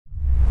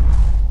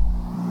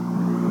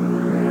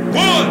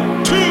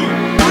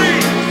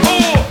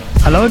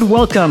Hello and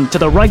welcome to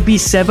the Rugby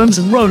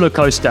Sevens roller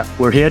coaster.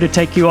 We're here to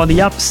take you on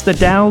the ups, the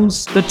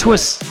downs, the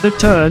twists, the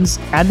turns,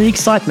 and the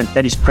excitement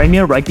that is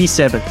Premier Rugby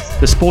Sevens.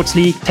 The sports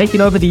league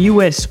taking over the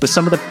US with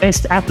some of the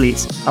best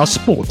athletes our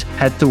sport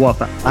had to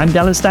offer. I'm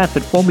Dallin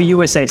Stafford, former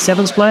USA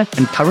Sevens player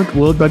and current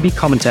World Rugby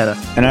commentator.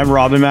 And I'm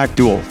Robin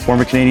McDougall,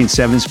 former Canadian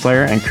Sevens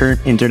player and current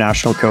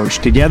international coach.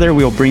 Together,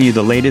 we'll bring you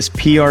the latest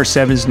PR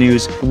Sevens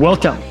news.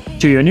 Welcome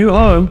to your new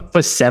home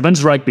for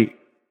Sevens Rugby.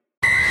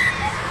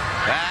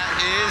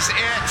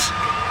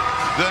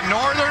 The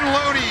Northern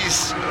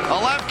Loonies,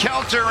 Alev,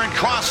 Kelter, and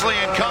Crossley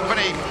and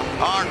company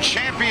are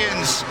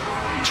champions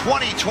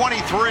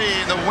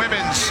 2023 in the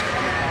women's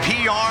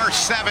PR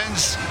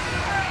Sevens.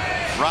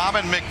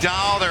 Robin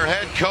McDowell, their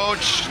head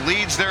coach,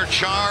 leads their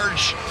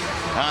charge.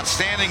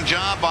 Outstanding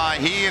job by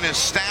he and his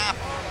staff.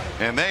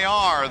 And they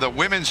are the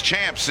women's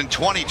champs in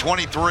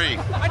 2023.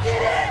 The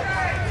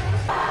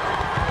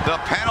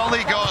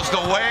penalty goes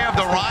the way of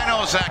the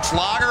Rhinos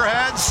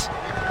ex-Loggerheads.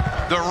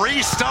 The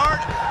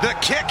restart, the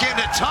kick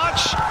into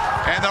touch,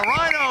 and the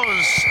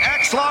Rhinos,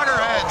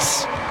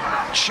 ex-Loggerheads,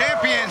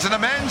 champions in the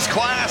men's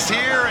class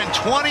here in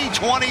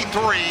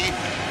 2023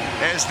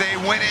 as they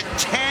win it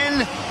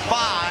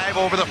 10-5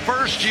 over the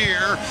first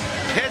year,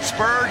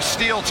 Pittsburgh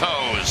Steel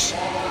Toes.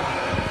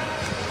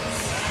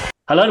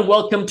 Hello and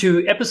welcome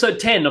to episode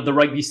 10 of the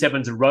Rugby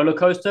Sevens roller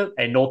coaster,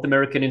 a North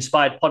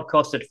American-inspired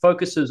podcast that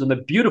focuses on the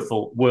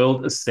beautiful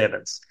world of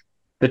sevens.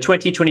 The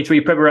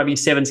 2023 Premier Rugby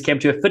Sevens came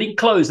to a fitting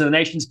close in the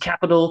nation's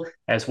capital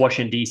as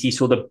Washington, D.C.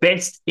 saw the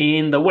best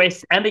in the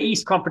West and the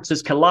East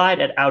conferences collide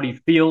at Audi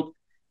Field.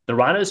 The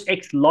Rhinos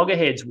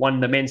ex-Loggerheads won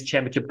the men's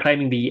championship,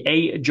 claiming the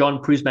A.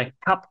 John Prusmack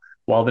Cup,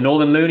 while the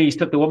Northern Loonies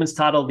took the women's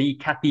title, the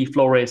Kathy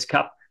Flores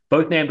Cup,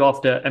 both named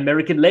after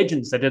American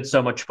legends that did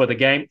so much for the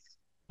game.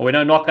 Well, we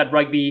know knockout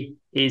rugby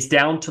is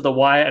down to the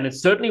wire, and it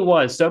certainly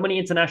was. So many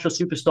international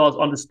superstars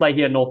on display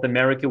here in North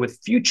America with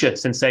future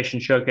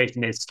sensations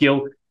showcasing their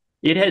skill.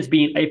 It has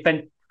been a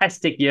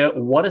fantastic year.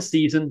 What a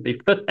season. The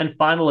fifth and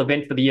final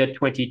event for the year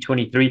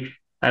 2023.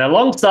 And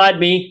alongside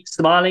me,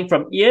 smiling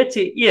from ear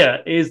to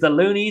ear, is the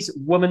Loonies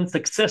women's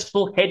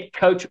successful head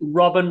coach,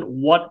 Robin.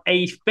 What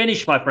a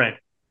finish, my friend.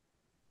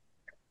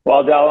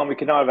 Well, Dallin, we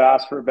could not have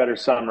asked for a better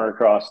summer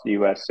across the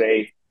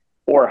USA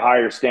or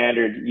higher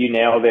standard. You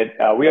nailed it.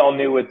 We all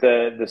knew with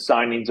the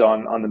signings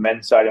on the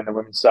men's side and the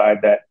women's side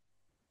that,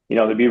 you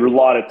know, there'd be a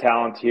lot of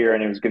talent here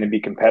and it was going to be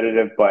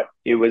competitive, but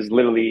it was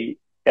literally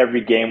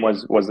every game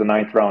was the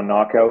ninth round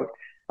knockout.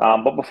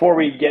 But before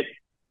we get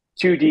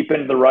too deep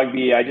into the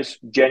rugby, I just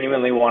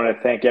genuinely want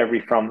to thank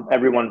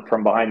everyone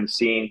from behind the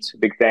scenes. A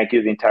big thank you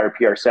to the entire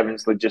PR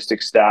Sevens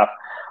logistics staff,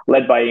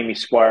 led by Amy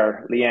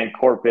Squire, Leanne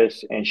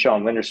Corpus, and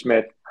Sean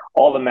Lindersmith.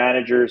 All the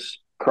managers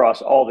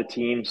across all the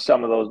teams.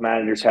 Some of those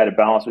managers had a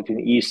balance between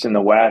the East and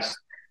the West.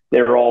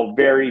 They were all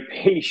very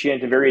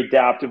patient and very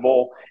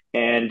adaptable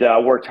and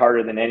worked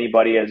harder than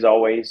anybody, as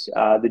always.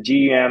 The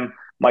GM,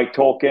 Mike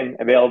Tolkien,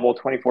 available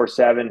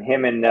 24/7.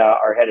 Him and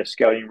our head of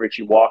scouting,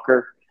 Richie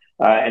Walker,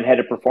 and head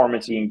of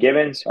performance, Ian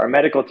Gibbons. Our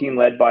medical team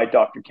led by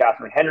Dr.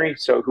 Catherine Henry,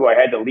 who I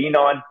had to lean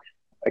on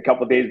a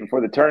couple of days before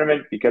the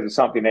tournament because of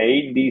something I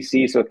ate in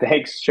DC. So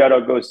thanks. Shout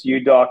out goes to you,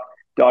 Doc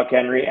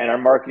Henry. And our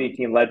marketing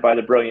team led by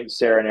the brilliant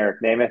Sarah and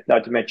Eric Namath,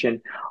 not to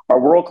mention our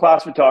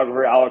world-class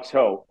photographer, Alex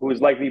Ho, who is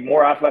likely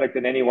more athletic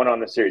than anyone on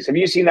the series. Have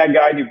you seen that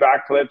guy do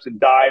backflips and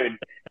dive? And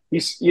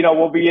he's,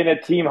 we'll be in a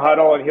team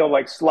huddle and he'll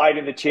slide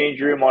in the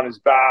change room on his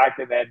back.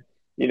 And then,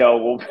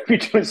 we'll be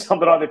doing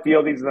something on the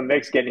field. He's in the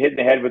mix, getting hit in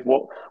the head with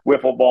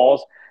wiffle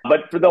balls.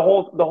 But for the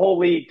whole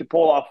league to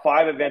pull off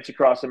 5 events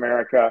across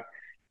America,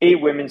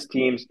 8 women's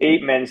teams,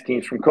 8 men's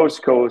teams from coast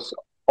to coast,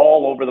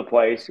 all over the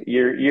place.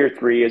 Year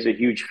 3 is a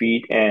huge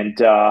feat. And,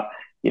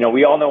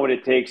 we all know what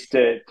it takes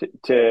to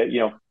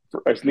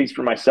at least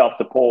for myself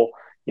to pull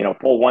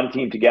one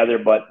team together,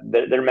 but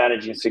they're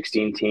managing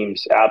 16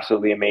 teams.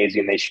 Absolutely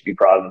amazing. They should be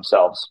proud of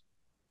themselves.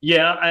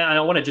 Yeah, and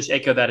I want to just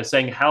echo that as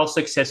saying how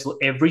successful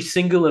every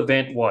single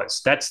event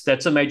was.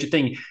 That's a major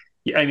thing.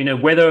 I mean, the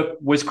weather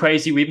was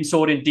crazy. We even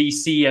saw it in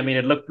DC. I mean,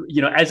 it looked,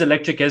 as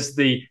electric as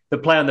the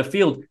play on the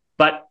field,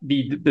 but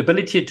the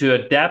ability to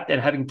adapt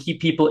and keep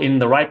people in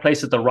the right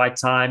place at the right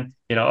time.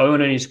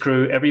 Owen and his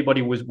crew,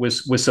 everybody was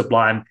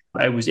sublime.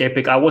 It was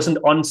epic. I wasn't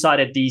on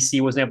site at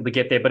DC, wasn't able to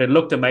get there, but it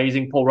looked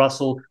amazing. Paul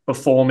Russell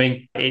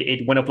performing.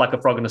 It went up like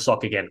a frog in a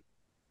sock again.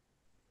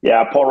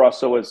 Yeah, Paul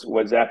Russell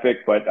was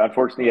epic, but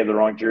unfortunately he had the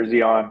wrong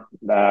jersey on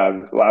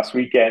last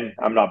weekend.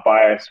 I'm not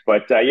biased,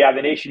 but the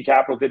nation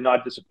capital did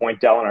not disappoint.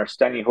 Dell in our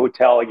stunning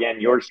hotel, again,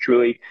 yours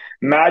truly,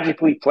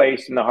 magically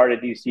placed in the heart of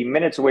DC,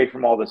 minutes away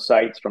from all the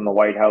sites from the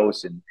White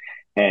House and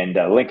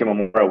Lincoln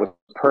Memorial, with a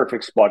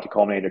perfect spot to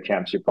culminate their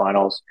championship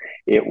finals.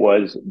 It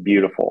was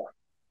beautiful.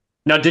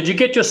 Now, did you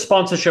get your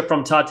sponsorship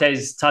from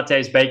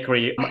Tate's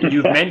Bakery?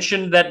 You've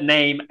mentioned that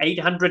name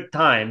 800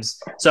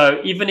 times. So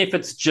even if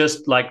it's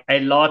just like a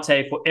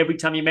latte for every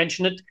time you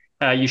mention it,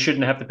 you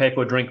shouldn't have to pay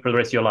for a drink for the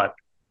rest of your life.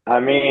 I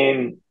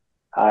think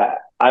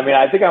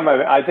I'm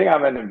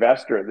an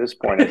investor at this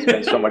point. I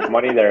spent so much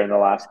money there in the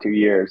last 2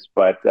 years,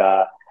 but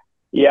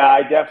Yeah,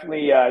 I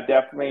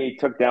definitely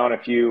took down a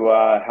few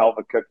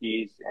Helva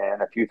cookies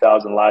and a few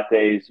thousand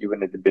lattes. You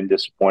wouldn't have been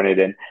disappointed,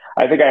 and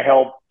I think I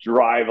helped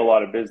drive a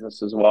lot of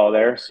business as well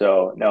there.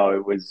 So no,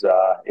 it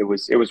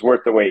was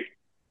worth the wait.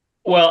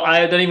 Well,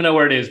 I don't even know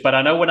where it is, but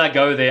I know when I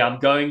go there, I'm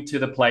going to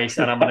the place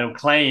and I'm going to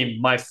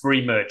claim my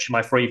free merch,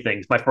 my free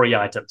things, my free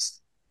items.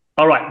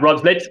 All right,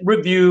 Robs, let's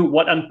review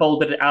what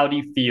unfolded at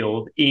Audi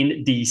Field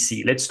in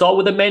DC. Let's start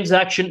with the men's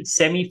action,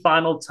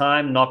 semi-final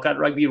time, knockout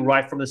rugby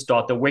right from the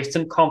start. The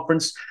Western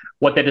Conference,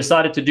 what they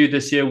decided to do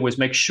this year was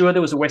make sure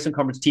there was a Western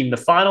Conference team in the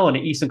final and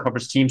an Eastern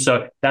Conference team.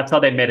 So that's how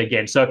they met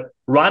again. So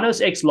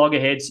Rhinos ex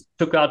Loggerheads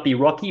took out the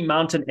Rocky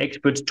Mountain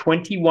Experts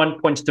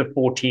 21 points to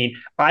 14.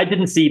 I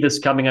didn't see this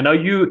coming. I know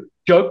you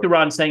joked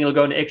around saying it'll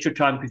go into extra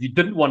time because you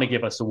didn't want to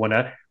give us a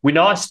winner. We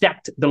know how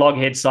stacked the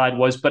Loggerhead side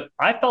was, but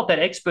I felt that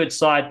expert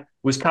side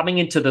was coming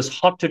into this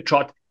hot to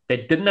trot. They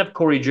didn't have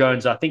Corey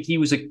Jones. I think he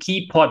was a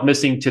key part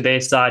missing to their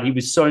side. He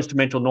was so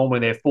instrumental normally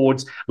in their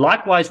forwards.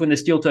 Likewise, when the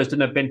Steel Toes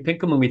didn't have Ben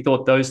Pinkham, and we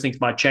thought those things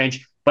might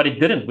change, but it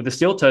didn't. With the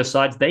Steel Toes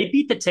sides, they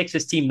beat the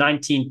Texas team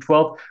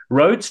 19-12.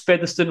 Rhodes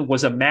Featherston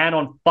was a man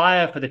on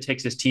fire for the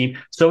Texas team.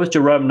 So was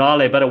Jerome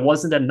Nale, but it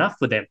wasn't enough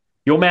for them.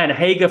 Your man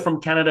Hager from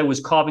Canada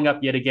was carving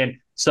up yet again.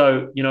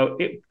 So,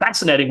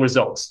 fascinating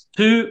results.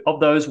 Two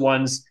of those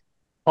ones,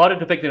 harder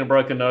to pick than a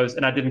broken nose,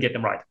 and I didn't get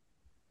them right.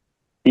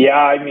 Yeah,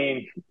 I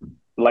mean,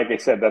 like I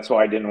said, that's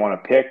why I didn't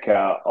want to pick.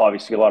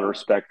 Obviously, a lot of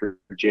respect for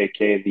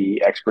JK,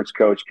 the experts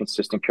coach,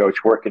 consistent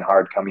coach, working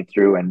hard, coming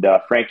through. And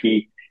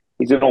Frankie,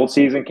 he's an old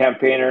season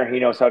campaigner. He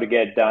knows how to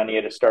get it done. He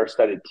had a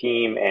star-studded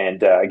team,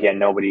 and again,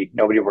 nobody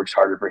works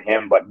harder for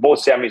him. But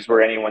both semis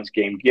were anyone's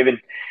game, given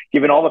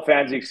all the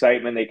fans the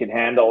excitement they could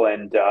handle.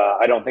 And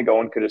I don't think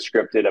Owen could have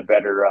scripted a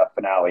better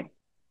finale.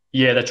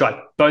 Yeah, that's right.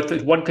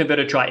 Both one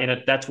converted try in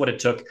it. That's what it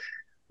took.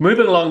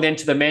 Moving along then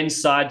to the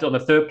men's side on the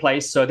third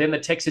place. So then the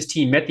Texas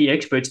team met the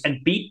experts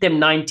and beat them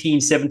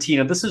 19-17.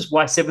 And this is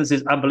why Sevens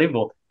is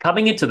unbelievable.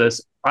 Coming into this,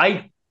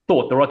 I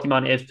thought the Rocky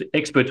Mountain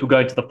experts would go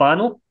into the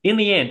final. In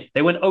the end,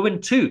 they went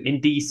 0-2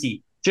 in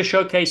DC. Just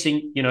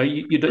showcasing,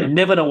 you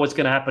never know what's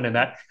going to happen in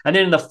that. And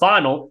then in the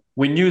final,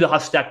 we knew how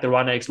stacked the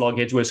Rhino X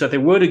Logheads were. So if they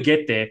were to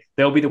get there,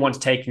 they'll be the ones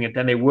taking it.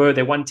 And they were.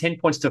 They won 10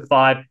 points to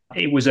 5.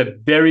 It was a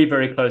very,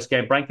 very close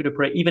game. Branko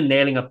Dupre even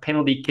nailing a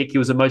penalty kick. He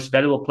was the most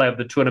valuable player of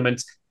the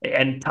tournament,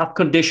 and tough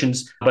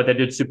conditions, but they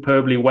did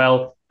superbly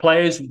well.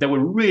 Players that were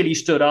really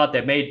stood out,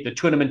 that made the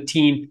tournament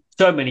team,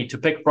 so many to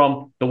pick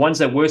from. The ones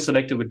that were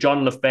selected were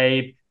John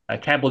Lefebvre,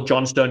 Campbell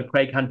Johnstone,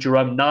 Craig Hunt,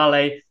 Jerome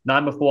Nale,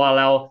 Naima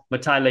Fualau,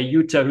 Matai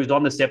Leuta, who's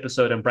on this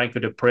episode, and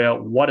Branko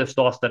Dupre. What a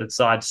star-studded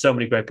side. So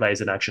many great players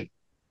in action.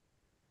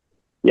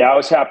 Yeah, I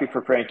was happy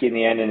for Frankie in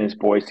the end and his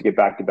boys to get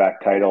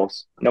back-to-back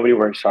titles. Nobody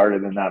works harder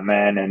than that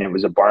man, and it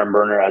was a barn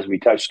burner, as we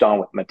touched on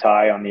with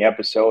Matai on the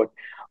episode.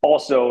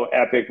 Also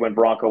epic when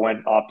Bronco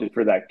opted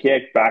for that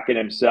kick, backing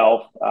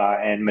himself,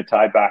 and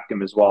Matai backed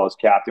him as well as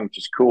captain, which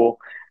is cool.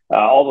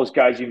 All those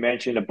guys you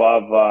mentioned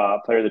above,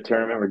 player of the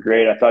tournament, were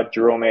great. I thought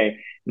Jerome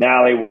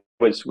Nally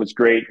was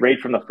great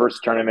from the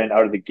first tournament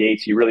out of the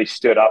gates. He really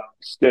stood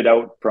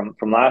out from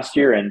last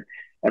year, and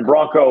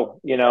Bronco,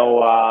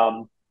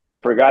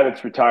 for a guy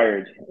that's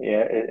retired,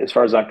 as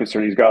far as I'm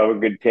concerned, he's got a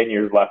good 10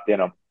 years left in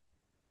him.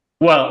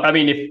 Well, I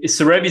mean, if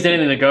Serebi's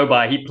anything to go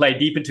by, he played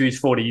deep into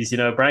his 40s.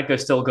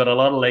 Branko's still got a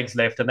lot of legs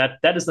left, and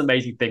that is the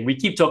amazing thing. We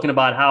keep talking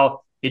about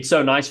how it's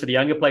so nice for the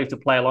younger players to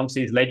play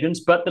alongside these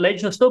legends, but the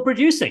legends are still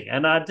producing,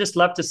 and I'd just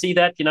love to see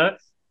that.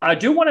 I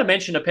do want to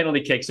mention a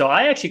penalty kick. So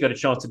I actually got a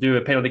chance to do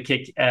a penalty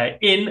kick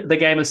in the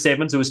game of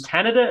sevens. It was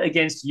Canada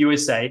against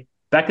USA.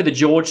 Back at the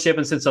George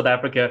Sevens in South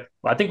Africa,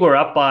 I think we're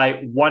up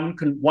by one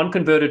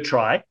converted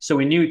try. So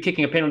we knew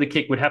kicking a penalty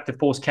kick would have to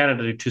force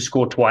Canada to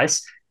score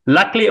twice.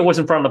 Luckily, it was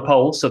in front of the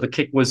pole, so the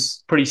kick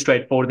was pretty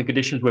straightforward. The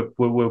conditions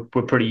were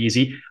pretty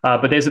easy.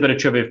 But there's a bit of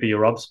trivia for you,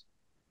 Robs.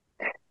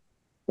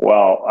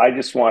 Well, I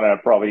just want to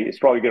it's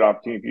probably a good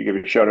opportunity for you to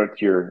give a shout out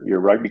to your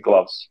rugby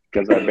gloves,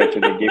 because I bet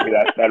you they gave you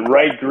that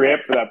right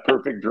grip for that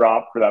perfect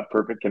drop, for that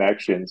perfect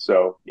connection.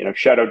 So,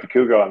 shout out to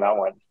Kugo on that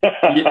one.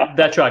 Yeah,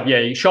 that's right.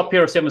 Yeah, shop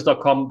here at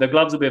sevens.com. The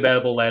gloves will be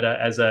available later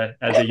as a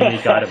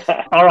unique item.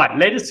 All right,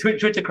 let's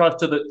switch across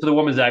to the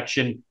women's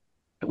action.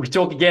 We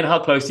talk again how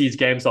close these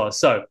games are.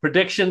 So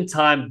prediction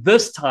time,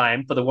 this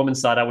time for the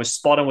women's side, I was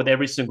spot on with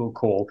every single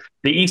call.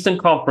 The Eastern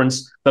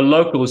Conference, the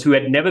locals who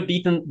had never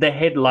beaten the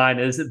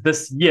headliners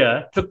this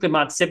year, took them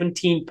out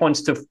 17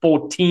 points to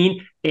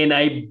 14 in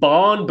a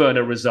barn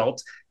burner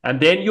result. And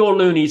then your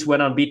Loonies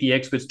went on beat the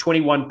experts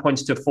 21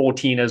 points to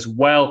 14 as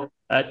well.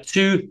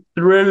 Two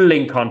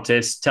thrilling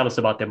contests. Tell us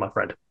about them, my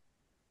friend.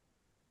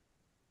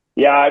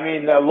 Yeah, I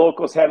mean, the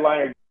locals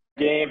headliner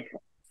game,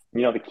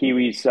 the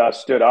Kiwis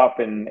stood up,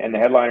 and the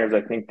headliners,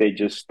 I think they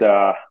just,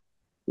 they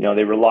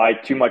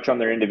relied too much on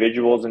their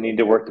individuals and need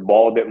to work the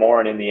ball a bit more.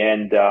 And in the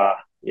end,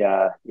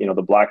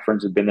 the Black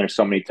Ferns have been there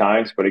so many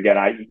times. But again,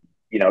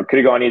 it could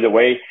have gone either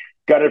way.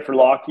 Gutted for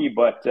Lockie,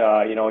 but,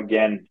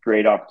 again,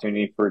 great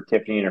opportunity for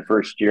Tiffany in her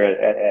first year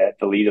at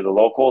the lead of the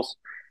locals.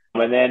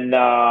 And then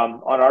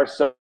on our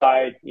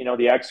side,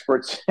 the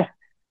experts,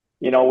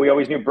 we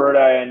always knew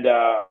Berta and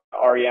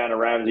Ariana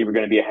Ramsey were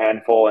going to be a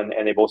handful, and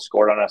they both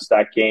scored on us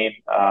that game.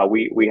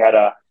 We had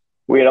a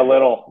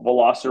little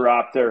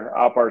velociraptor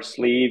up our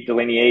sleeve,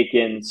 Delaney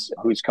Aikens,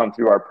 who's come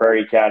through our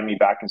Prairie Academy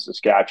back in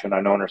Saskatchewan.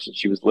 I've known her since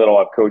she was little.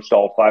 I've coached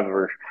all 5 of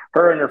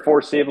her and her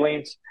 4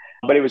 siblings.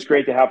 But it was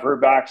great to have her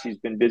back. She's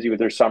been busy with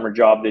her summer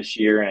job this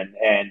year,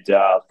 and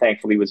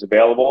thankfully was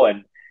available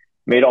and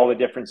made all the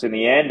difference in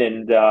the end.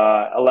 And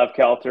Alev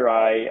Kelter,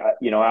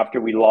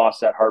 after we lost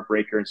that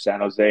heartbreaker in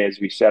San Jose, as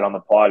we said on the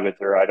pod with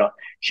her,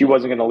 she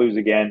wasn't going to lose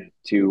again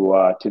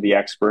to the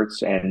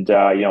experts. And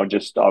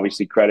just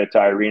obviously credit to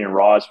Irene and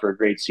Roz for a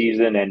great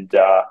season, and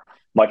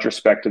much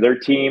respect to their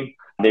team.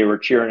 They were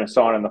cheering us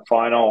on in the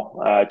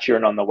final,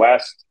 cheering on the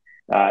West.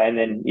 And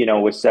then,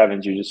 with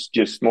sevens, you're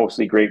just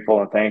mostly grateful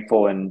and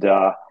thankful. And,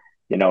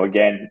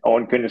 again,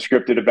 Owen couldn't have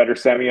scripted a better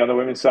semi on the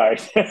women's side.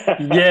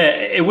 Yeah,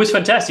 it was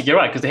fantastic. You're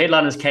right, because the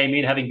headliners came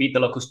in having beat the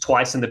locals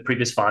twice in the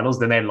previous finals.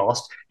 Then they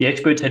lost. The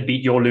experts had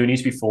beat your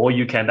loonies before.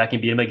 You came back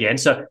and beat them again.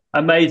 So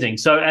amazing.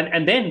 So,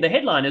 and then the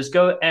headliners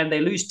go and they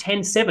lose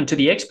 10-7 to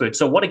the experts.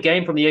 So what a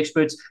game from the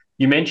experts.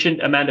 You mentioned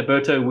Amanda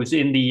Berto was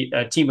in the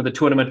team of the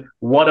tournament.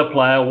 What a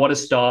player, what a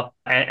star.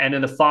 And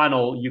in the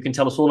final, you can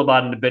tell us all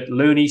about it in a bit.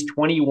 Loonies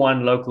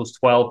 21, locals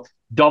 12.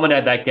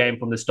 Dominated that game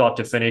from the start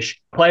to finish.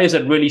 Players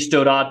that really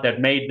stood out, that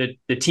made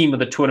the team of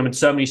the tournament,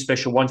 so many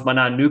special ones.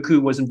 Mana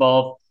Nuku was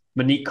involved,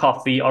 Monique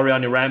Coffey,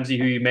 Ariana Ramsey,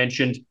 who you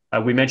mentioned.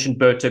 We mentioned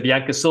Berta,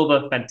 Bianca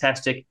Silva,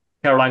 fantastic.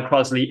 Caroline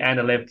Crosley and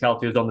Alev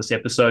Kelter was on this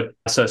episode.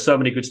 So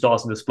many good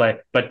stars in display.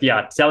 But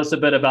yeah, tell us a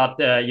bit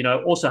about,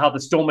 also how the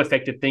storm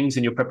affected things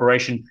in your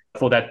preparation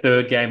for that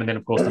third game and then,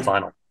 of course, the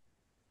final.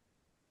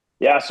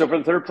 Yeah, so for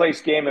the third place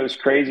game, it was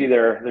crazy.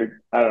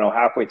 They're I don't know,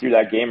 halfway through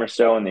that game or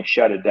so, and they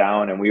shut it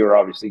down, and we were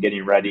obviously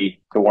getting ready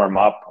to warm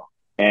up.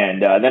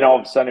 And then all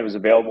of a sudden it was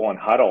available on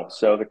Huddle.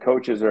 So the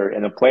coaches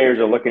and the players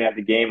are looking at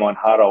the game on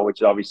Huddle,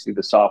 which is obviously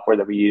the software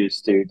that we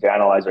use to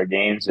analyze our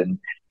games. And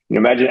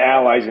imagine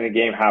analyzing a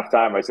game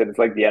halftime. I said, it's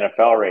like the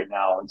NFL right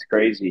now. It's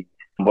crazy.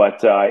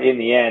 But in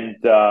the end,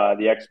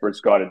 the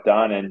experts got it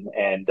done,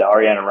 and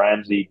Ariana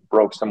Ramsey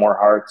broke some more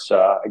hearts.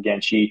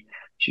 Again,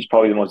 she's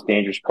probably the most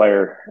dangerous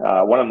player,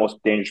 one of the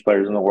most dangerous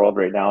players in the world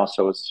right now.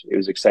 So it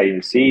was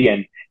exciting to see,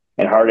 and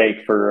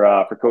heartache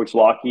for Coach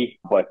Lockie.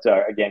 But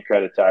again,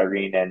 credit to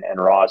Irene and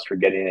Roz for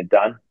getting it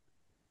done.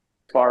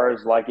 As far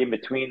as like in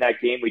between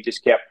that game, we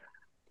just kept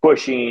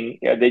pushing.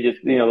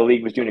 The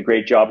league was doing a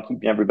great job of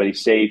keeping everybody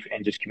safe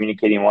and just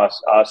communicating with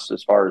us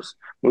as far as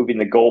moving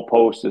the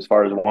goalposts, as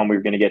far as when we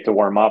were going to get to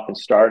warm up and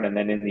start. And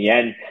then in the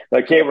end,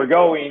 like, hey, we're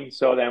going.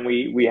 So then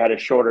we had a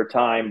shorter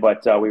time,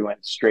 but we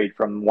went straight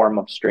from warm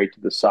up straight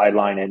to the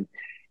sideline and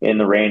in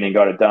the rain and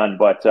got it done.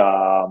 But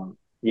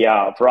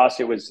yeah, for us,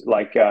 it was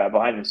like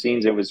behind the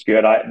scenes, it was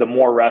good. The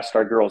more rest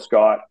our girls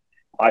got,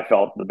 I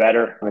felt the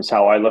better. That's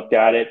how I looked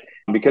at it,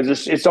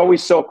 because it's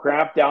always so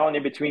cramped down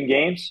in between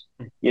games.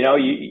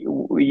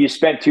 You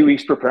spent 2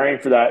 weeks preparing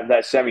for that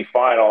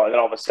semifinal, and then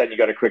all of a sudden you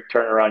got a quick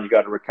turnaround. You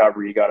got to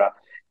recover. You got to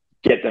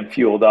get them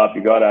fueled up.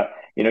 You got to,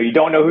 you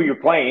don't know who you're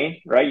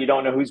playing, right? You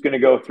don't know who's going to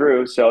go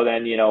through. So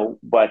then,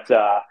 but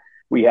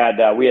we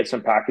had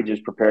some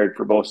packages prepared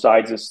for both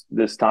sides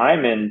this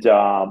time, and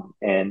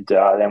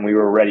then we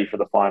were ready for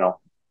the final.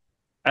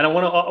 And I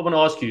want to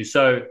ask you.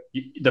 So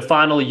the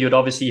final, you'd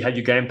obviously had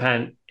your game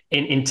plan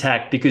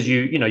intact, because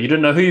you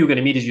didn't know who you were going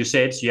to meet, as you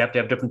said. So you have to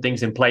have different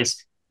things in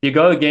place. You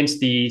go against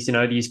these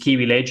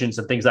Kiwi legends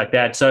and things like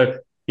that. So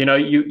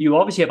you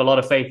obviously have a lot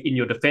of faith in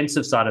your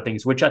defensive side of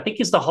things, which I think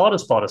is the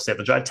hardest part of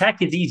sevens. Right?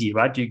 Attack is easy,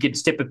 right? You get to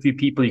step a few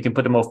people, you can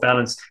put them off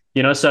balance.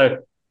 So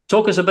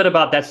talk us a bit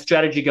about that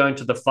strategy going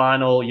to the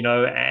final,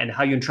 and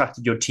how you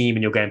entrusted your team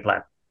and your game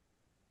plan.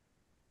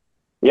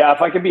 Yeah,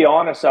 if I could be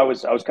honest, I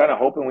was kind of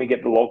hoping we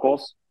get the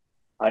locals.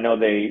 I know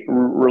they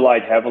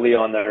relied heavily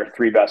on their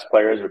 3 best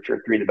players, which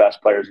are 3 of the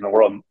best players in the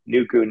world: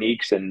 Nuku,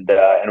 Neeks, and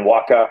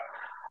Waka.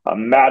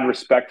 Mad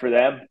respect for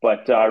them,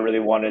 but I really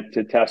wanted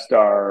to test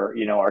our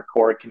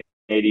core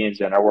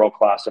Canadians and our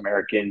world-class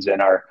Americans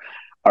and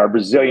our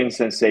Brazilian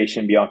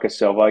sensation Bianca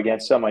Silva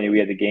against them. I knew we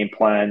had the game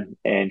plan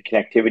and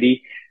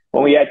connectivity.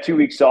 When we had 2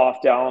 weeks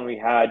off, Dallin, we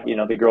had,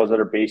 the girls that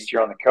are based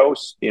here on the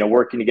coast,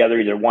 working together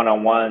either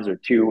one-on-ones or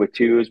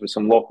 2-with-2s with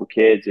some local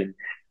kids, and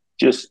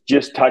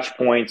just touch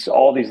points,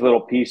 all these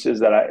little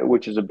pieces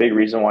which is a big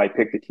reason why I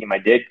picked the team I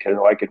did, because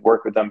I could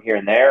work with them here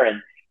and there.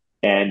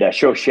 And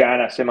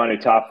Shoshana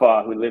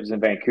Simanutafa, who lives in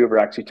Vancouver,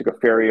 actually took a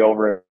ferry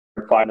over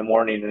at 5 a.m,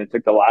 and it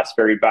took the last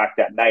ferry back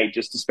that night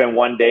just to spend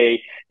one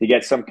day to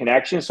get some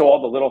connection. So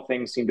all the little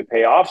things seemed to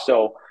pay off.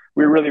 So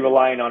we were really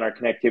relying on our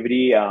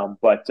connectivity.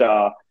 But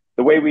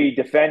the way we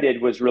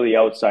defended was really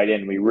outside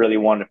in. We really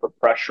wanted to put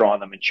pressure on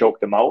them and choke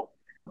them out.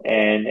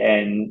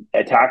 And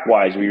attack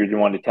wise, we really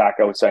wanted to attack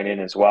outside in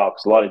as well,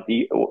 because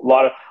a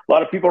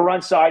lot of people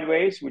run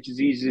sideways, which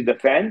is easy to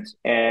defend,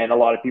 and a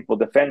lot of people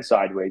defend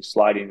sideways,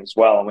 sliding as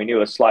well. And we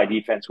knew a slide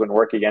defense wouldn't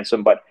work against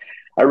them, but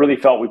I really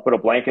felt we put a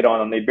blanket on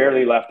them. They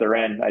barely left their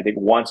end. I think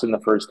once in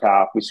the first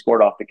half, we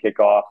scored off the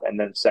kickoff, and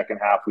then the second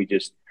half we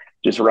just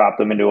wrapped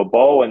them into a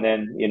bow. And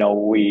then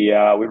we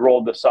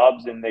rolled the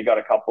subs, and they got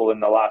a couple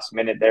in the last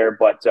minute there,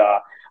 but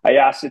I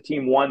asked the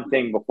team one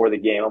thing before the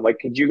game. I'm like,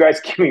 could you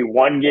guys give me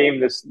one game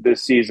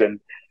this season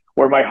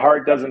where my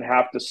heart doesn't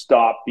have to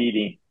stop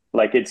beating?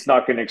 Like, it's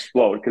not going to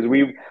explode, because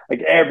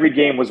like every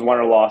game was won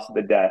or lost to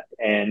the death.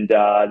 And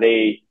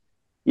I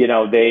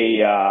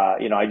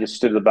just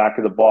stood at the back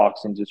of the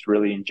box and just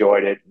really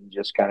enjoyed it and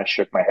just kind of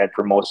shook my head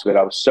for most of it.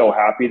 I was so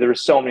happy. There were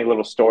so many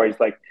little stories.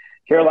 Like,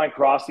 Caroline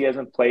Crossley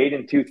hasn't played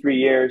in 2-3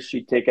 years.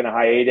 She'd taken a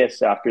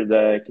hiatus after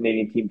the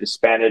Canadian team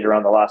disbanded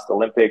around the last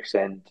Olympics.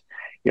 And,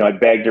 I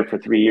begged her for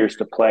 3 years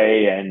to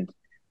play. And,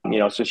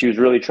 so she was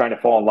really trying to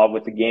fall in love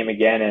with the game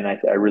again. And I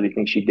really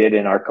think she did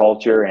in our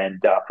culture. And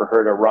for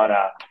her to run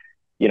a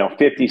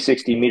 50,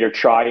 60 meter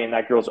try. And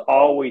that girl's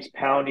always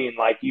pounding.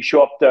 Like, you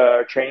show up to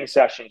our training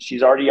session,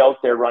 she's already out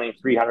there running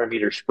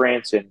 300-meter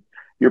sprints, and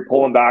you're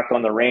pulling back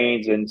on the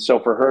reins. And so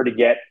for her to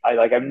get,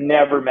 I've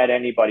never met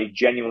anybody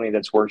genuinely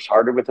that's worked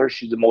harder with her.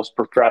 She's the most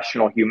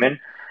professional human.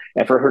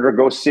 And for her to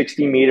go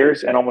 60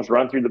 meters and almost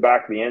run through the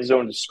back of the end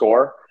zone to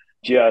score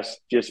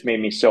just made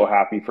me so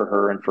happy for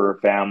her and for her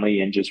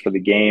family and just for the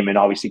game. And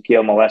obviously,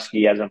 Kale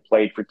Molesky hasn't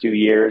played for 2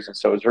 years. And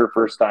so it was her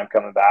first time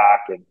coming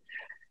back. And,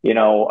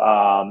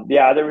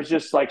 there was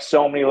just like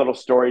so many little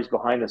stories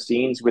behind the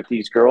scenes with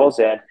these girls,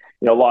 and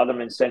a lot of them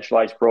in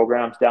centralized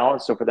programs down.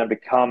 So for them to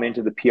come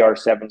into the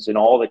PR7s and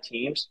all the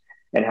teams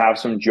and have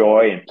some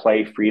joy and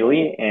play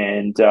freely,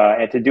 and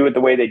to do it the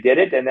way they did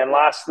it. And then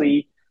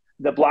lastly,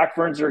 the Black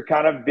Ferns are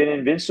kind of been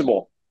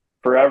invincible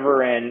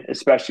forever, and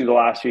especially the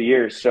last few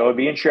years. So it'd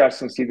be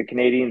interesting to see the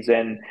Canadians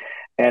and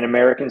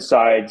American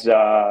sides,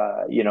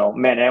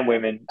 men and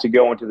women, to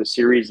go into the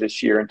series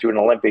this year, into an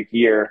Olympic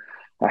year,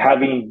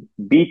 having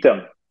beat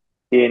them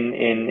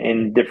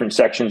in different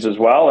sections as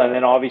well. And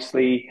then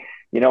obviously,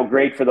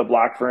 great for the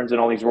Black Ferns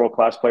and all these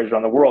world-class players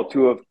around the world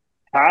to have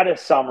had a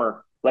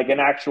summer, like an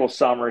actual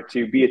summer,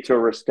 to be a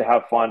tourist, to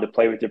have fun, to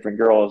play with different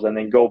girls, and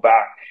then go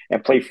back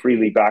and play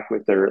freely back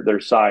with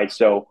their side.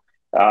 So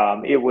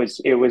it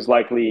was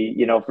likely,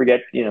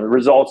 forget, the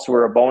results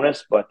were a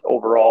bonus, but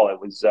overall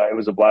it was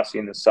a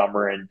blessing this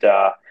summer. And,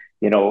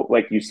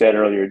 like you said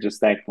earlier,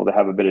 just thankful to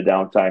have a bit of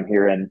downtime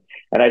here. And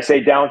I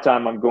say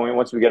downtime,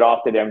 once we get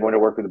off today, I'm going to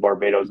work with the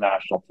Barbados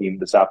national team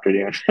this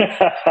afternoon.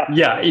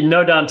 Yeah,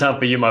 no downtime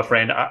for you, my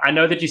friend. I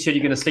know that you said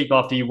you're going to sleep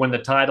after you win the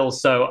title,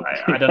 so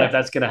I don't know if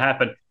that's going to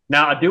happen.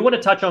 Now, I do want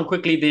to touch on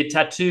quickly the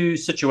tattoo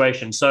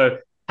situation. So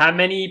how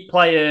many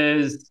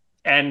players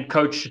and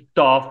coach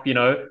staff,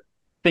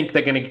 think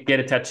they're going to get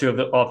a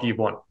tattoo after you've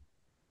won?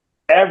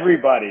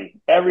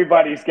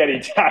 Everybody's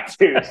getting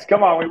tattoos.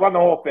 Come on, we won the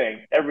whole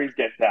thing. Everybody's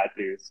getting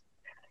tattoos.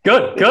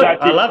 Good.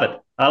 I love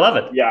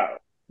it. Yeah,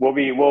 we'll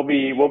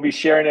be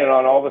sharing it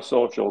on all the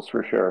socials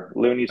for sure.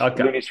 Loonies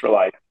for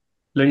life.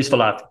 Loonies for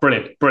life.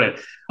 Brilliant.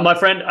 My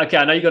friend, okay,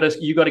 I know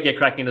you got to get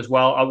cracking as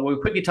well. I will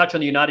quickly touch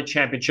on the United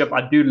Championship.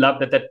 I do love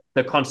that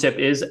the concept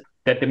is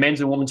that the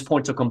men's and women's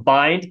points are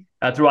combined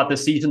throughout the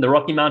season. The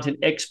Rocky Mountain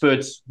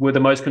experts were the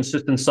most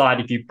consistent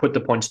side if you put the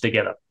points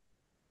together.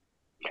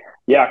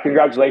 Yeah,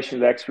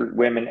 congratulations to expert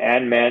women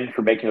and men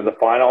for making it to the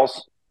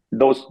finals.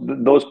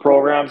 Those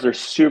programs are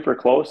super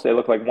close. They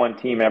look like one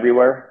team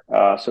everywhere.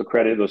 So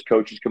credit to those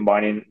coaches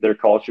combining their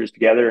cultures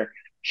together.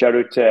 Shout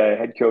out to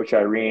head coach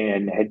Irene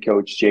and head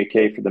coach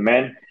JK for the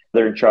men.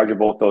 They're in charge of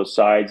both those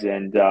sides,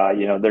 and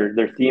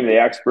their theme,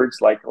 the experts,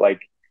 like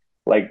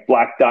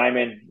black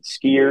diamond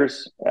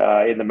skiers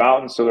in the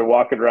mountains. So they're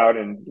walking around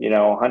in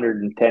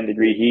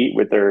 110-degree heat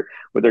with their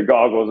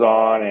goggles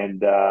on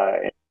and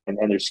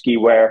their ski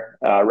wear,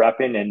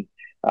 repping. And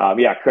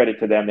credit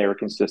to them. They were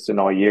consistent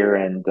all year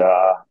and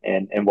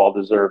well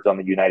deserved on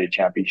the United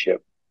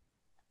Championship.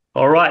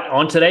 All right.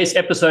 On today's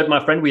episode,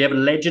 my friend, we have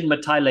legend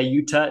Matai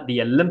Leuta,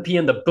 the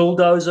Olympian, the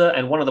bulldozer,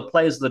 and one of the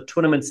players of the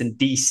tournaments in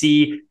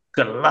DC.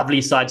 Got a lovely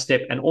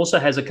sidestep, and also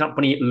has a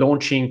company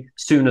launching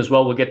soon as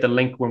well. We'll get the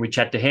link when we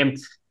chat to him.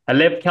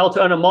 Alev, Kelter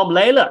owner Mom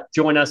Layla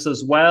join us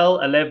as well.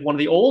 Alev, one of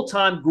the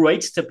all-time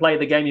greats to play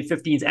the game in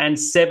 15s and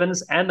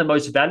 7s, and the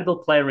most valuable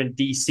player in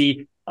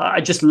DC.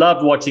 I just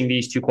loved watching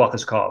these two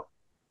quackers carve.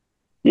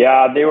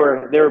 Yeah, they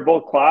were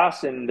both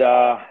class, and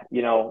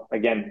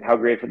again, how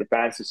great for the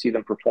fans to see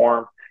them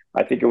perform.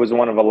 I think it was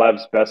one of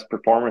Alev's best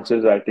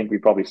performances. I think we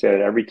probably say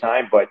it every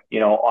time, but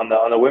on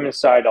the women's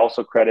side,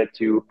 also credit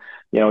to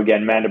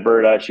again Amanda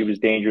Berta. She was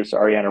dangerous.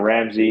 Ariana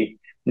Ramsey,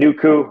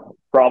 Nuku,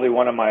 probably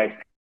one of my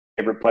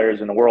favorite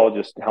players in the world.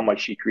 Just how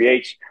much she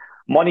creates.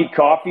 Monique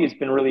Coffey has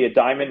been really a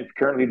diamond.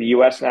 Currently, the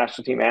U.S.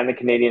 national team and the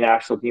Canadian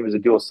national team as a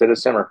dual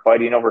citizen are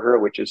fighting over her,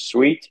 which is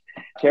sweet.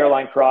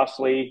 Caroline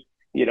Crossley.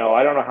 I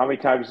don't know how many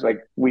times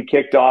we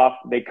kicked off,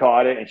 they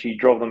caught it, and she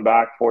drove them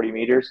back 40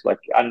 meters.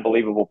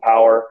 Unbelievable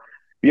power.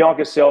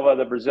 Bianca Silva,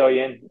 the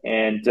Brazilian,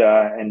 and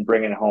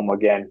bringing home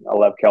again,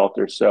 Alev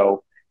Kelter.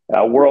 So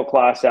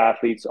world-class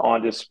athletes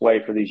on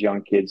display for these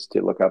young kids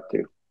to look up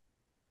to.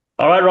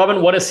 All right,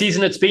 Robin, what a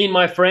season it's been,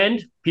 my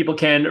friend. People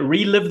can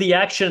relive the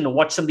action and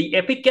watch some of the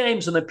epic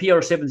games on the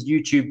PR7's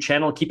YouTube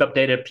channel. Keep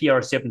updated at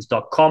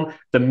pr7s.com.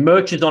 The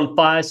merch is on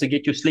fire, so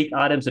get your sleek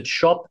items at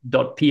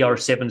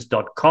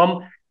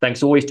shop.pr7s.com.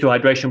 Thanks always to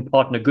hydration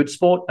partner Good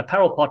Sport,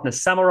 apparel partner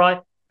Samurai,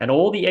 and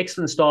all the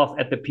excellent staff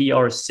at the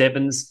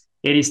PR7s.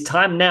 It is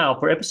time now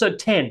for episode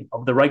 10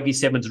 of the Rugby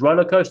Sevens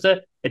roller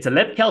coaster. It's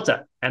Alev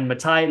Kelter and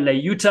Matai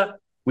Leuta.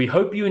 We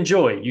hope you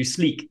enjoy, you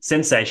sleek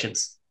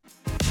sensations.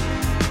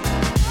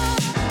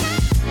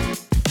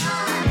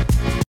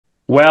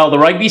 Well, the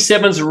Rugby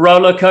Sevens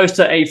roller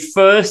coaster,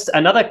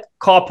 another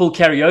carpool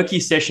karaoke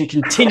session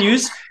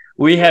continues.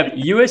 We have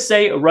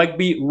USA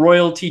Rugby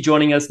royalty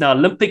joining us now,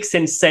 Olympic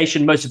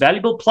sensation, most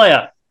valuable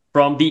player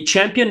from the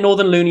champion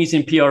Northern Loonies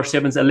in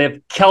PR7s, Alev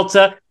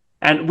Kelter.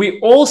 And we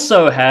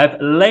also have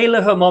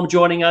Layla, her mom,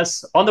 joining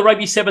us on the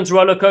Rugby Sevens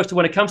roller coaster.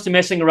 When it comes to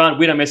messing around,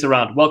 we don't mess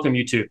around. Welcome,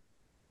 you two.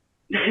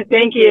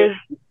 Thank you.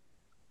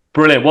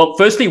 Brilliant. Well,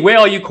 firstly, where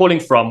are you calling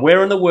from?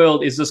 Where in the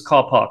world is this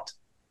car parked?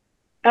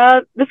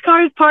 This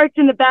car is parked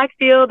in the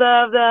backfield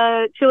of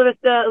the Chula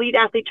Vista Elite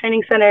Athlete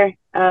Training Center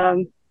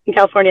in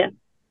California.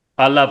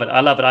 I love it.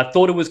 I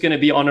thought it was going to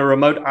be on a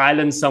remote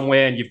island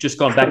somewhere, and you've just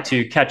gone back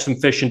to catch some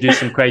fish and do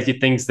some crazy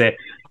things there.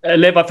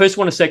 Lev, I first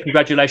want to say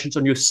congratulations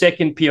on your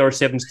second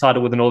PR7s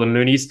title with the Northern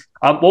Loonies.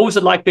 What was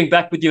it like being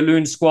back with your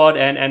Loon squad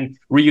and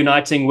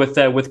reuniting with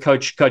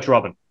Coach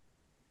Robin?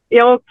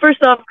 Yeah, well,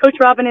 first off, Coach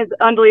Robin is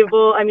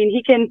unbelievable. I mean,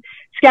 he can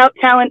scout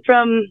talent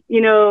from,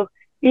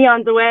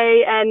 eons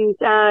away, and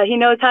he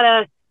knows how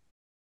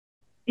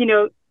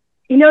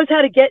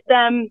to get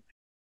them,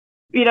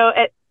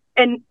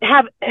 and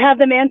have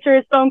them answer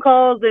his phone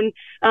calls. And,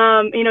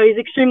 he's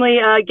extremely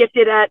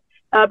gifted at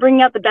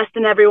bringing out the best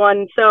in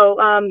everyone. So,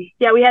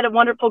 we had a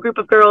wonderful group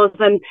of girls,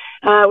 and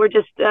we're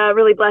just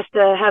really blessed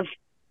to have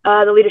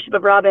the leadership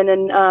of Robin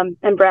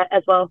and Brett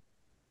as well.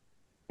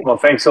 Well,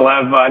 thanks,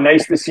 Alev.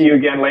 Nice to see you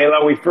again,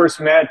 Layla. We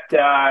first met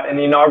in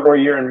the inaugural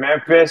year in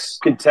Memphis.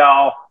 Could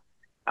tell,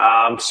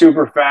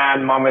 super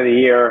fan, mom of the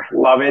year.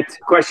 Love it.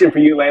 Question for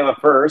you, Layla,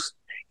 first.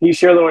 Can you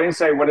share a little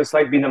insight what it's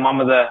like being the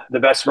mom of the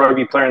best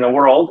rugby player in the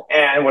world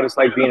and what it's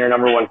like being her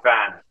number one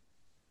fan?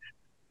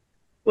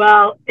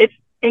 Well, it's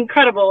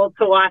incredible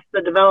to watch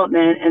the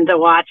development and to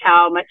watch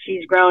how much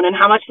she's grown and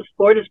how much the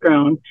sport has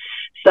grown.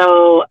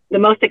 So the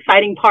most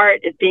exciting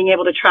part is being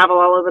able to travel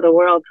all over the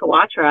world to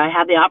watch her. I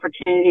had the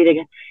opportunity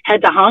to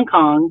head to Hong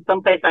Kong,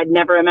 someplace I'd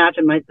never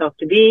imagined myself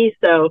to be.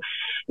 So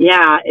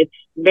yeah, it's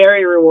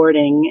very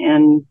rewarding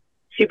and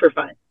super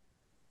fun.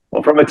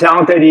 Well, from a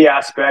talent ID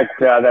aspect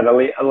that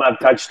Alev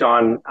touched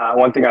on,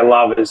 one thing I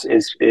love is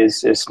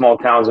small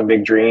towns and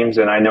big dreams.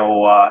 And I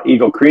know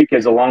Eagle Creek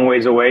is a long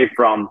ways away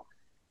from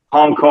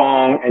Hong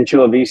Kong and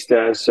Chula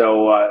Vista.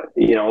 So,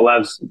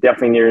 Alev's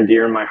definitely near and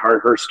dear in my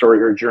heart, her story,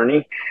 her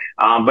journey.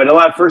 But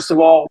Alev, first of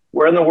all,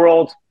 where in the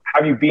world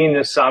have you been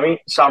this summer?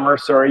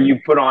 You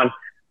put on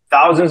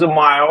thousands of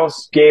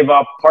miles, gave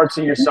up parts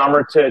of your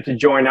summer to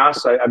join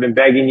us. I've been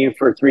begging you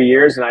for 3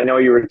 years, and I know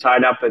you were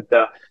tied up at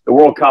the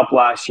World Cup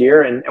last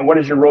year. And what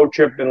has your road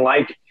trip been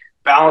like,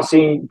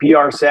 balancing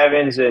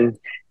PR7s and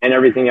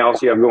everything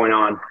else you have going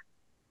on?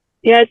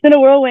 Yeah, it's been a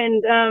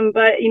whirlwind,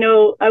 but,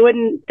 I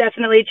wouldn't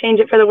definitely change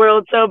it for the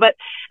world. So, but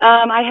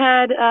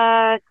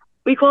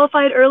we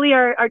qualified early.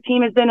 Our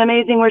team has been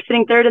amazing. We're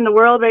sitting third in the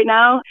world right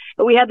now,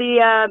 but we had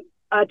the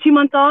 2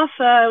 months off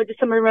with just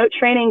some remote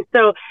training.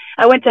 So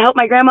I went to help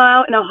my grandma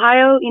out in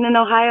Ohio,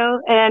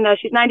 and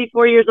she's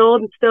 94 years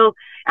old and still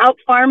out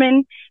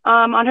farming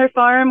on her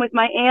farm with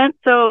my aunt.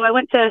 So I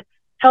went to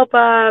help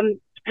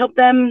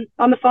them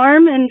on the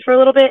farm and for a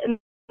little bit, and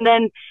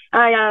then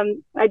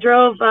I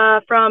drove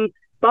from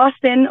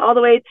Boston all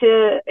the way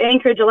to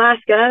Anchorage,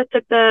 Alaska,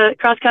 took the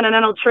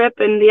cross-continental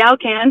trip in the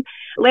Alcan,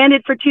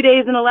 landed for 2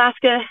 days in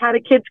Alaska, had a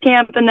kids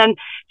camp, and then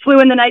flew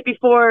in the night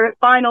before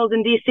finals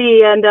in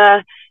DC, and,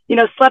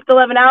 slept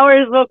 11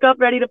 hours, woke up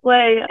ready to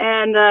play,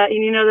 and,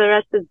 the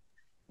rest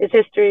is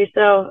history.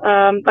 So,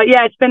 but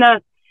yeah, it's been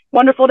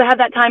wonderful to have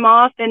that time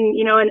off, and,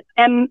 and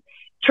Em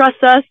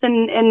trusts us,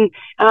 and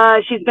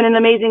she's been an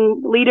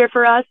amazing leader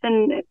for us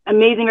and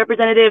amazing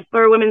representative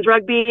for women's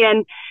rugby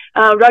and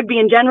rugby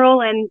in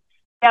general. And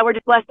yeah, we're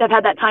just blessed to have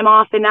had that time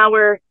off, and now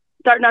we're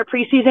starting our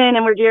preseason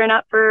and we're gearing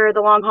up for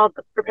the long haul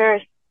for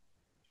Paris.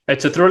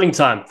 It's a thrilling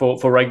time for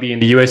rugby in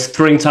the US,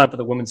 thrilling time for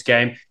the women's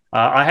game.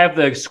 I have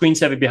the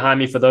screensaver behind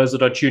me for those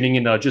that are tuning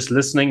in, that are just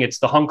listening. It's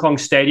the Hong Kong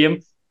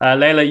Stadium.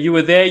 Layla, you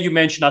were there. You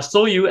mentioned, I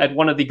saw you at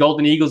one of the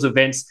Golden Eagles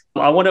events.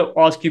 I want to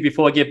ask you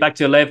before I get back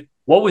to Alev,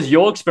 what was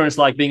your experience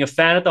like being a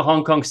fan at the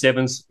Hong Kong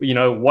Sevens,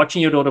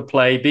 watching your daughter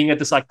play, being at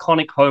this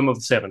iconic home of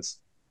the Sevens?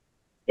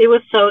 It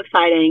was so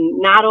exciting,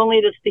 not only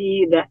to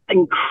see the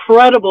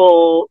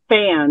incredible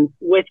fans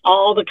with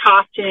all the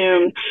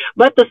costumes,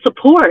 but the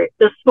support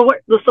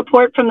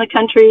from the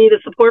country, the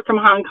support from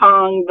Hong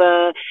Kong,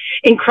 the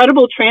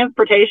incredible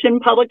transportation,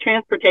 public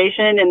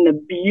transportation, and the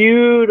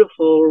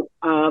beautiful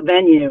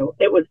venue.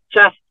 It was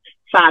just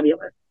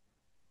fabulous.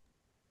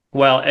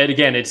 Well, and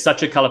again, it's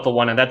such a colorful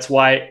one. And that's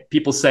why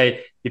people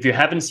say, if you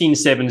haven't seen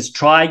Sevens,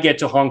 try get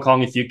to Hong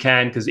Kong if you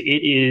can, because it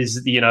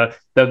is,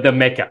 the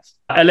Mecca.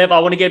 Alev, I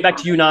want to get back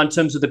to you now in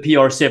terms of the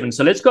PR7.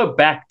 So let's go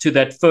back to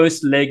that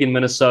first leg in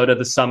Minnesota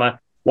this summer.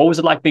 What was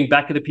it like being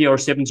back at the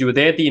PR7s? You were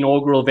there at the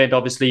inaugural event,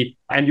 obviously,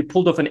 and you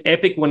pulled off an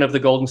epic win of the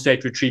Golden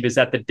State Retrievers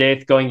at the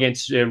death, going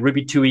against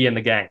Ruby Tui and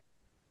the gang.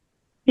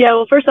 Yeah,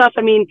 well, first off,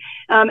 I mean,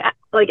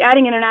 like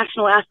adding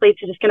international athletes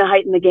is just going to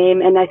heighten the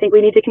game. And I think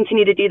we need to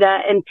continue to do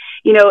that. And,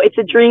 it's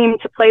a dream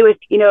to play with,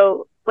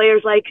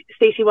 players like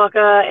Stacey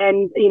Waka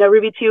and,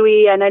 Ruby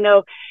Tui. And I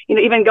know,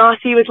 even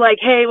Gossi was like,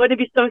 hey, wouldn't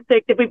it be so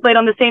sick if we played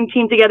on the same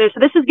team together? So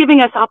this is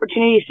giving us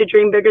opportunities to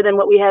dream bigger than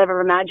what we had ever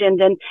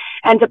imagined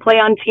and to play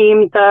on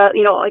teams,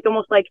 like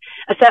almost like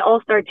a set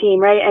all-star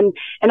team. Right. And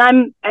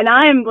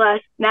I'm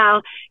blessed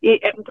now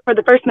for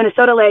the first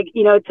Minnesota leg,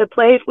 to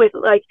play with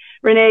like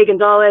Renee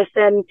Gonzalez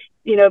and,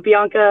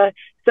 Bianca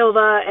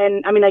Silva,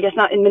 and I mean, I guess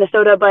not in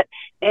Minnesota,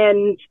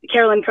 and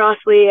Caroline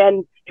Crossley.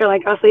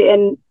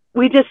 And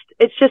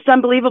it's just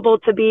unbelievable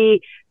to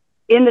be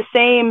in the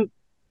same,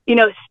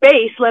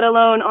 space, let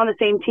alone on the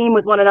same team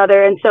with one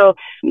another. And so,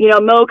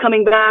 Mo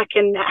coming back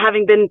and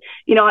having been,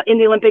 in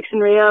the Olympics in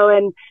Rio,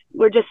 and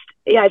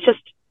it's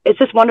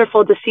just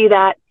wonderful to see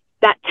that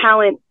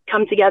talent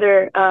come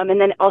together,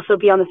 and then also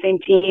be on the same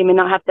team and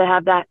not have to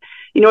have that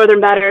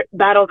northern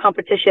battle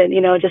competition,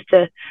 just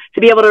to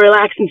be able to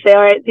relax and say,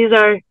 all right, these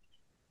are,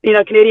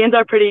 Canadians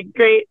are pretty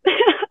great.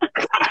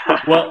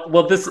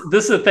 Well, this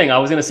is the thing I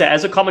was going to say.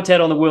 As a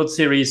commentator on the World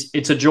Series,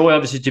 it's a joy,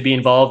 obviously, to be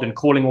involved in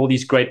calling all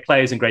these great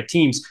players and great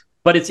teams.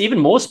 But it's even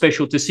more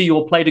special to see you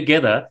all play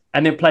together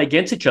and then play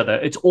against each other.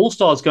 It's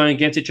all-stars going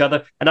against each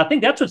other. And I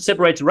think that's what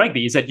separates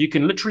rugby, is that you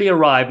can literally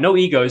arrive, no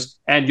egos,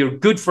 and you're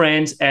good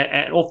friends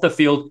and off the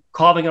field,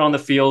 carving it on the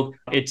field.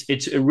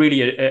 It's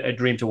really a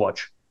dream to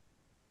watch.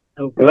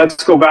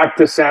 Let's go back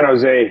to San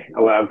Jose,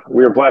 Alev.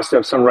 We were blessed to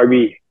have some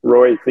rugby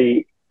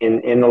royalty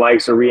in the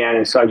likes of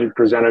Rhiannon Sudgett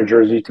present our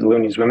jersey to the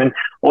Loonies women.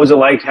 What was it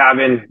like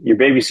having your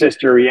baby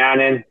sister,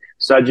 Rhiannon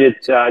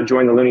Sudgett,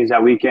 join the Loonies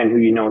that weekend, who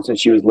you know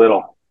since she was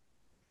little?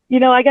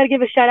 I got to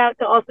give a shout out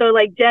to also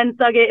like Jen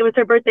Sugget. It was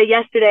her birthday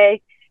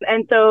yesterday.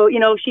 And so,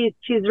 she's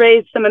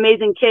raised some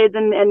amazing kids,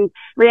 and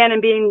Rhiannon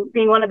being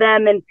one of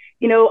them. And,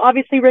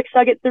 obviously Rick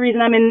Suggett's the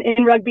reason I'm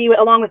in rugby,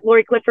 along with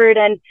Lori Clifford.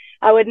 And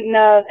I wouldn't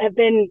have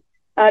been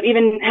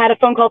even had a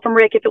phone call from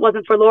Rick if it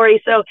wasn't for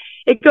Lori. So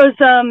it goes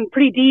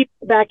pretty deep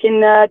back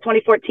in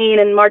 2014,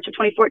 in March of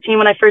 2014,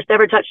 when I first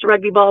ever touched a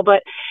rugby ball.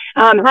 But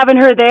having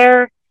her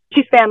there,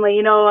 she's family,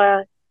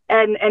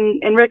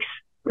 and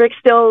Rick's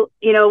still,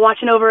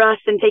 watching over us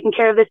and taking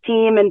care of this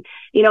team, and,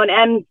 and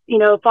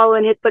Em's,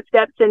 following his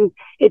footsteps. And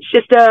it's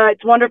just,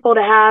 it's wonderful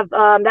to have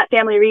that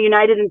family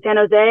reunited in San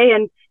Jose,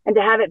 and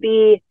to have it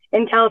be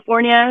in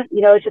California.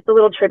 It's just a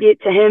little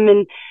tribute to him.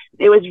 And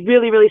it was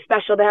really, really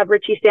special to have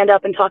Richie stand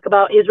up and talk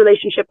about his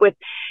relationship with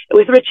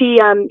Richie.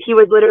 He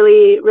was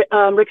literally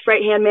Rick's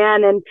right-hand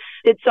man and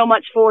did so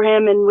much for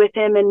him and with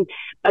him. And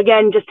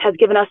again, just has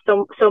given us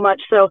so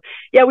much. So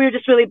yeah, we were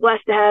just really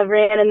blessed to have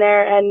Rhiannon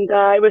there. And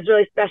it was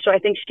really special. I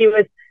think she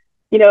was,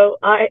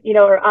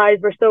 her eyes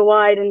were so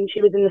wide and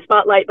she was in the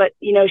spotlight, but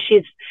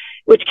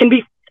which can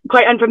be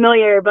quite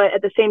unfamiliar, but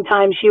at the same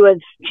time, she is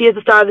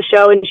the star of the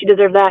show, and she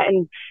deserved that.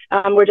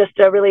 And we're just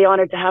really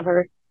honored to have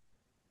her.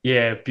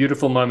 Yeah,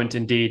 beautiful moment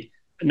indeed.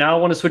 Now I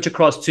want to switch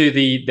across to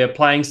the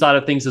playing side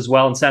of things as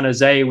well. In San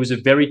Jose, it was a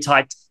very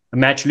tight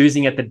match,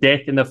 losing at the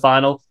death in the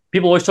final.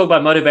 People always talk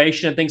about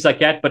motivation and things like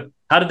that, but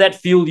how did that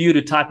fuel you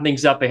to tighten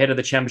things up ahead of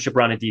the championship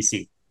run at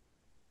DC?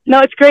 No,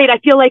 it's great. I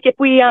feel like if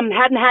we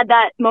hadn't had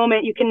that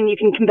moment, you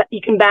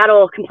can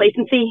battle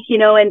complacency,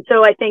 and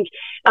so I think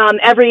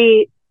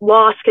every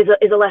loss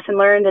is a lesson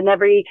learned, and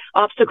every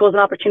obstacle is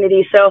an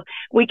opportunity. So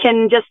we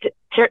can just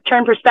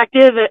turn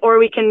perspective, or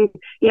we can,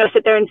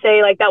 sit there and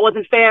say like that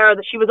wasn't fair, or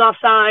that she was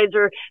offsides,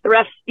 or the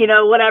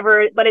refs,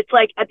 whatever. But it's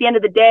like at the end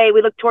of the day,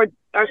 we look towards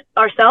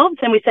ourselves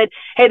and we said,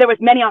 hey, there was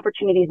many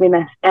opportunities we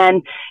missed,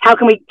 and how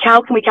can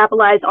we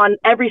capitalize on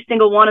every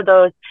single one of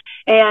those?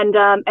 And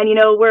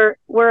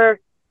we're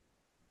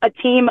a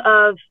team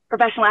of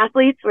professional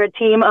athletes. We're a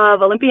team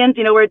of Olympians.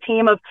 We're a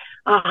team of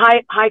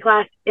high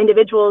class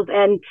individuals,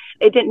 and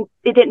it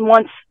didn't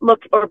once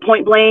look or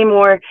point blame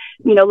or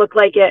look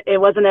like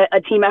it wasn't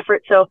a team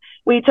effort. So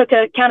we took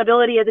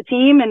accountability as a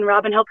team, and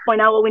Robin helped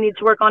point out what we need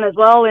to work on as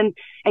well, and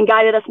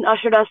guided us and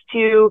ushered us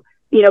to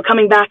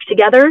coming back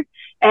together,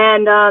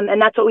 and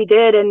that's what we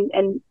did,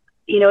 and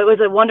it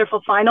was a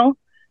wonderful final,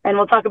 and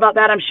we'll talk about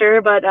that, I'm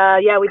sure. But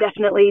we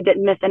definitely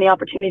didn't miss any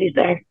opportunities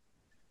there.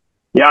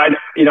 Yeah,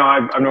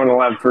 I've known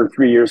Alev for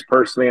 3 years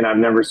personally, and I've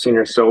never seen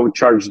her so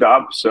charged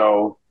up.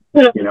 So,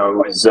 it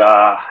was,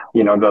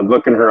 the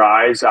look in her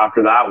eyes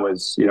after that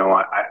was,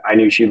 I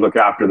knew she'd look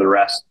after the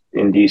rest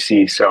in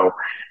DC. So,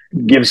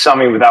 gives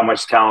somebody with that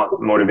much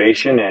talent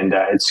motivation, and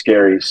it's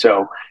scary.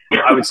 So,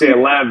 I would say,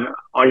 Alev,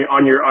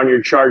 on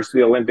your charge to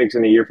the Olympics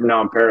in a year from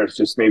now in Paris,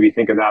 just maybe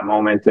think of that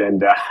moment,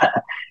 and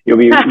you'll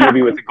be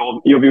with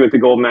the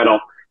gold medal.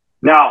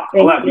 Now,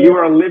 Alev, you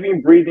are a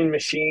living, breathing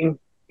machine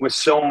with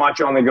so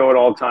much on the go at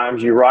all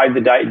times. You ride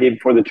the day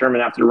before the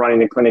tournament after running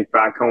the clinic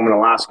back home in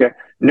Alaska.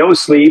 No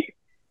sleep,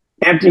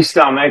 empty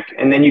stomach,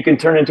 and then you can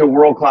turn into a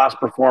world-class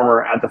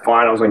performer at the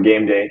finals on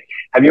game day.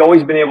 Have you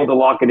always been able to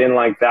lock it in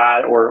like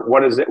that, or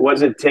what does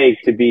it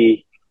take to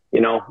be,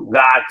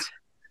 that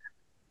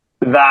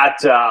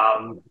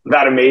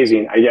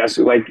amazing? I guess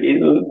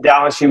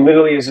Dallas, she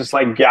literally is just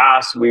like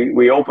gas.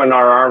 We open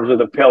our arms with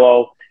a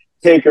pillow.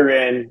 take her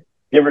in,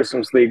 give her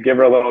some sleep, give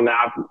her a little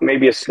nap,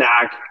 maybe a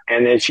snack,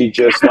 and then she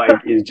just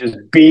like is just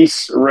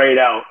beasts right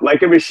out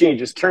like a machine.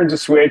 Just turns a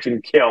switch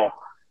and kill.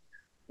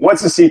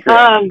 What's the secret?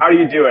 How do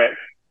you do it?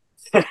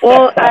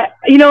 Well, I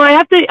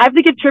have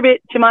to give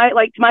tribute to my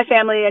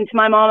family and to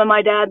my mom and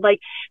my dad. Like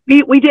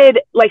we did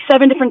like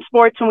 7 different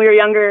sports when we were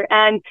younger,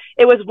 and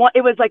it was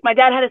like my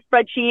dad had a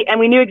spreadsheet and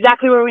we knew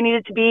exactly where we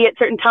needed to be at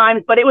certain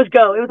times, but it was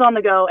on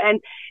the go.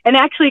 And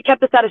actually it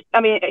kept us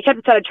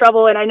out of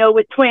trouble. And I know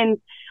with twins,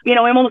 we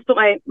almost put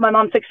my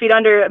mom 6 feet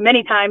under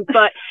many times,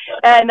 but,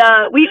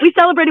 we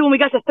celebrated when we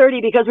got to 30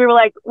 because we were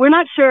like, we're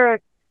not sure,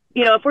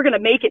 if we're going to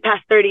make it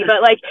past 30,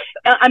 but like,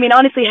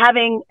 honestly,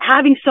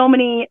 having so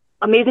many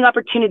amazing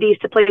opportunities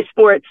to play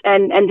sports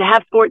and to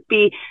have sports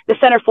be the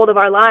centerfold of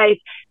our life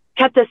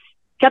kept us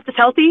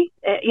healthy.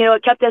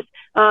 It kept us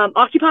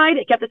occupied.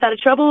 It kept us out of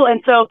trouble.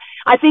 And so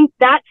I think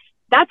that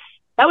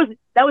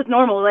was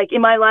normal. Like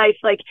in my life,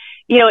 like,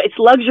 it's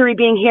luxury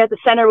being here at the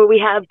center where we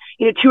have,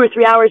 2 or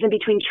 3 hours in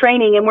between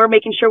training and we're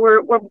making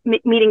sure we're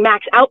meeting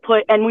max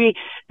output. And we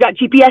got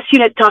GPS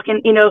units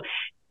talking,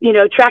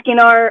 tracking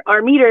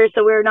our meters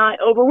so we're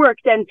not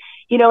overworked. And,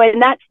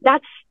 and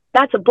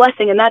that's a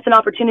blessing and that's an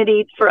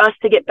opportunity for us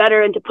to get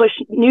better and to push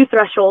new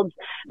thresholds.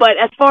 But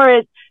as far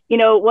as,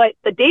 what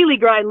the daily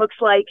grind looks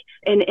like,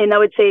 and I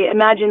would say,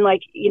 imagine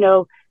like,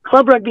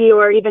 club rugby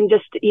or even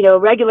just,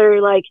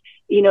 regular, like,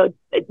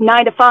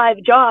 9 to 5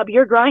 job,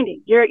 you're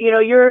grinding, you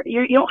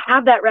don't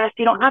have that rest.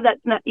 You don't have that,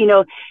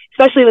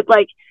 especially with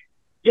like,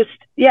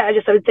 I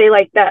would say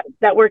like that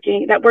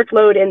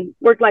workload and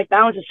work-life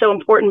balance is so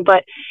important,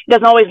 but it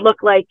doesn't always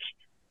look like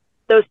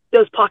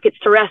those pockets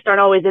to rest aren't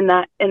always in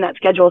that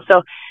schedule.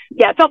 So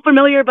yeah, it felt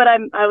familiar, but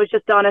I was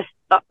just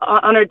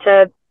honored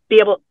to be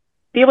able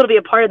to be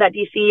a part of that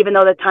DC, even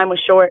though the time was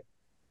short.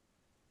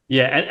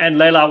 Yeah. And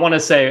Layla, I want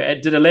to say,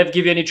 did Alev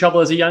give you any trouble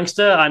as a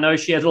youngster? I know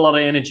she has a lot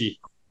of energy.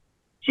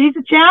 She's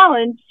a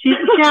challenge,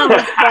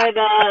 but,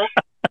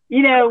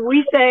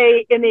 we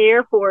say in the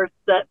Air Force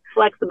that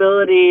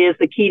flexibility is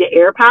the key to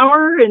air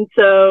power. And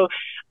so,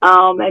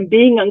 and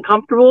being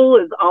uncomfortable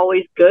is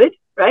always good,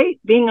 right?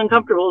 Being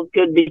uncomfortable is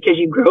good because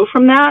you grow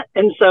from that.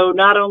 And so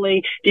not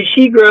only did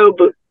she grow,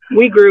 but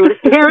we grew as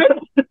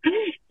parents.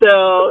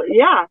 So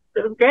yeah,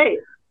 it was great.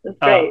 It was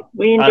great.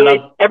 We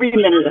enjoyed every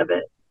minute of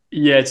it.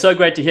 Yeah, it's so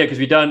great to hear because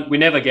we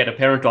never get a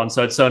parent on.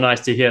 So it's so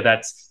nice to hear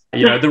that's,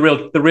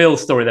 the real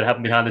story that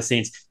happened behind the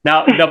scenes.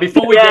 Now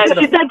before we get to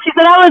she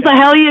said I was a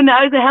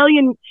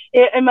hellion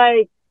in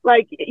my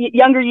like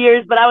younger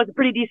years, but I was a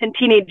pretty decent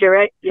teenager,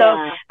 right? Yeah.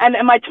 So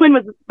and my twin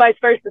was vice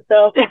versa.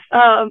 So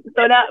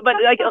but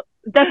like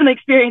definitely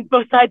experienced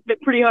both sides of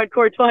it pretty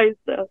hardcore twice.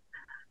 So.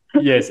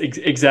 Yes,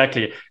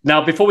 exactly.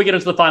 Now, before we get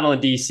into the final in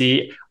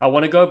DC, I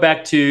want to go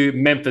back to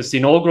Memphis, the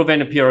inaugural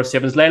event of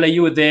PR7s. Layla,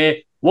 you were there.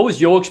 What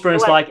was your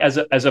experience like as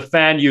a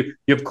fan? You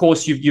of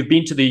course you've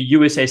been to the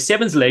USA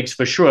Sevens legs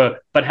for sure,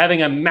 but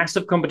having a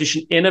massive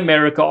competition in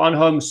America on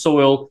home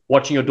soil,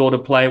 watching your daughter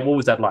play, what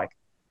was that like?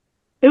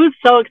 It was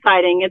so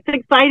exciting. It's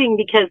exciting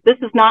because this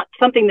is not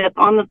something that's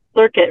on the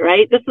circuit,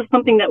 right? This is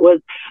something that was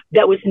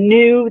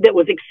new, that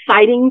was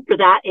exciting for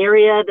that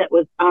area, that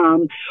was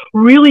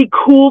really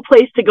cool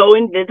place to go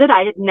and visit.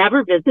 I had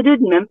never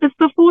visited Memphis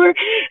before.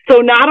 So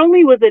not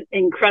only was it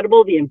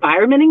incredible, the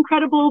environment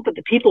incredible, but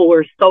the people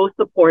were so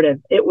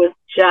supportive. It was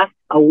just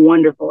a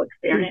wonderful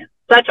experience.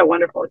 Such a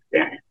wonderful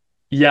experience.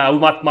 Yeah,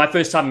 my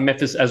first time in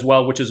Memphis as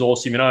well, which is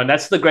awesome, and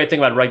that's the great thing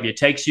about rugby. It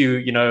takes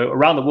you,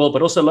 around the world,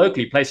 but also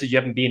locally, places you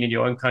haven't been in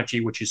your own country,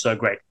 which is so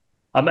great.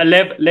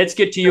 Alev, let's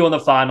get to you on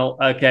the final,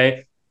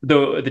 okay?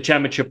 The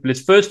championship.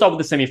 Let's first start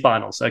with the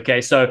semifinals,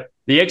 okay? So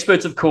the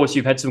experts, of course,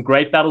 you've had some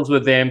great battles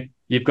with them.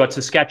 You've got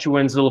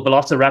Saskatchewan's little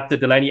Velociraptor,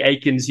 Delaney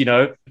Aikens,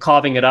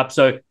 carving it up.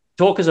 So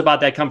talk us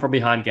about that come from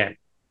behind game.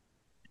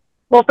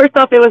 Well, first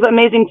off, it was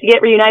amazing to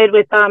get reunited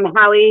with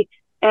Hallie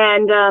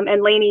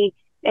and Lainey.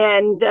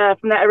 And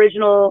from that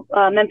original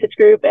Memphis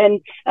group,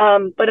 and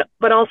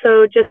but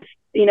also just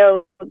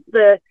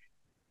the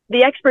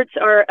experts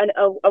are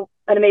an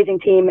amazing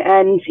team,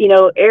 and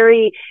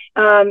Ari,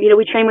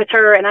 we train with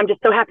her, and I'm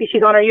just so happy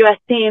she's on our U.S.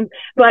 team.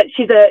 But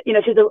she's a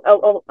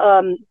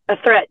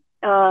threat,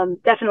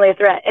 definitely a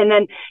threat. And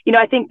then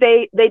I think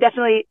they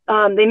definitely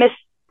they miss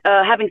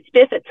having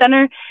Spiff at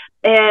center.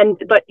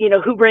 But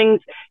who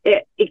brings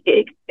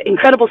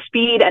incredible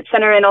speed at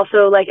center and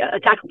also like a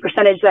tackle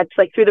percentage that's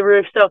like through the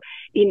roof. So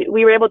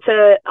we were able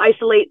to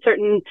isolate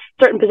certain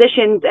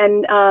positions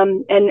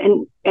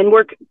and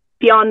work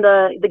beyond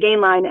the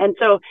gain line. And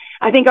so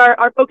I think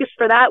our focus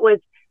for that was,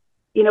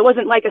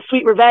 wasn't like a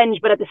sweet revenge,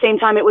 but at the same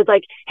time it was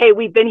like, hey,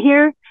 we've been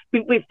here,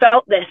 we've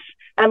felt this,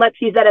 and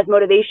let's use that as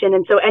motivation.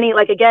 And so any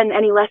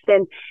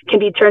lesson can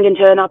be turned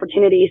into an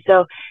opportunity.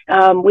 So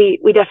we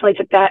definitely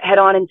took that head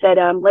on and said,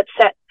 let's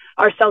set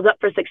ourselves up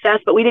for success,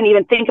 but we didn't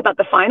even think about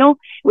the final.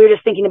 We were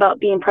just thinking about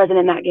being present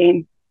in that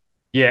game.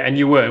 Yeah, and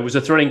you were. It was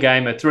a thrilling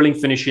game, a thrilling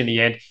finish in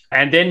the end.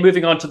 And then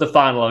moving on to the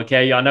final,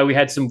 okay? I know we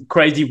had some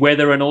crazy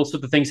weather and all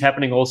sorts of things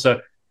happening also.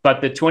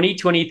 But the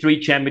 2023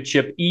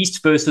 championship,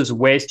 East versus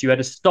West, you had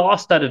a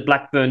star-studded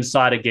Blackburn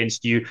side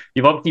against you.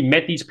 You've obviously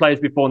met these players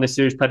before in the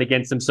series, played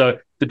against them, so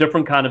it's a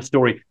different kind of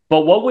story.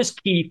 But what was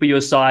key for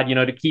your side,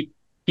 to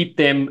keep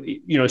them,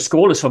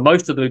 scoreless for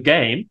most of the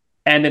game,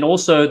 and then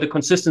also the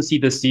consistency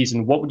this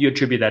season? What would you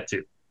attribute that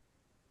to?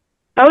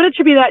 I would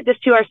attribute that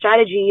just to our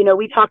strategy.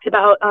 We talked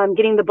about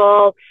getting the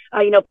ball,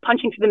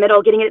 punching through the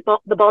middle, getting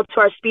the ball to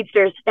our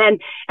speedsters.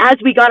 And as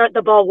we got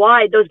the ball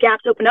wide, those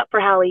gaps opened up for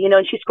Hallie,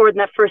 and she scored in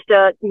that first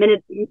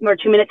minute or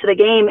 2 minutes of the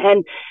game.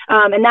 And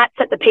that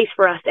set the pace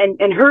for us.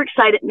 And her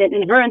excitement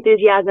and her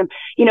enthusiasm,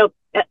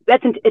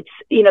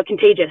 it's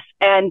contagious.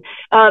 And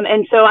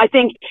so I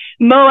think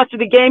Mo after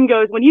the game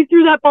goes, when you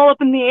threw that ball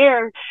up in the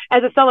air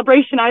as a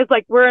celebration, I was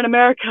like, we're in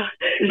America.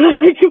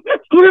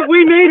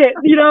 We made it,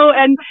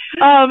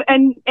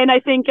 and I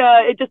think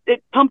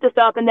it pumped us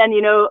up. And then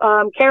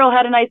Carol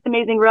had a nice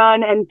amazing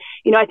run, and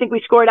I think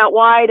we scored out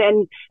wide,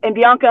 and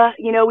Bianca,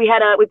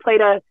 we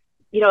played a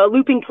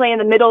looping play in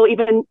the middle,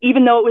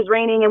 even though it was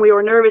raining and we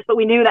were nervous, but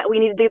we knew that we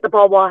needed to get the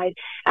ball wide,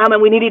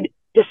 and we needed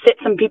to sit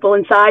some people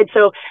inside.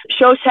 So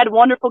Shosh had a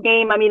wonderful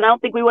game. I mean, I don't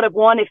think we would have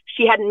won if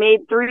she hadn't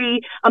made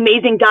 3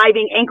 amazing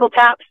diving ankle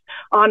taps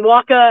on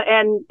Waka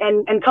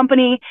and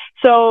company.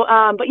 So,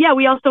 but yeah,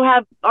 we also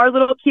have our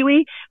little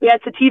Kiwi. We had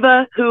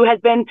Sativa, who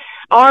has been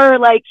our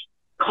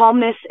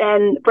calmness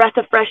and breath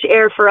of fresh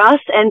air for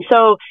us. And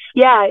so,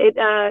 yeah,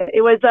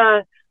 it was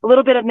a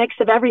little bit of mix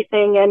of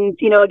everything. And,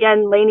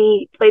 again,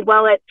 Lainey played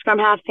well at scrum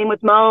half, same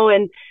with Mo,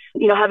 and,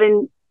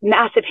 having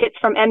massive hits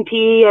from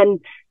MP, and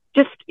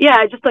just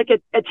like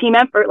a team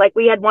effort. Like,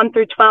 we had 1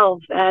 through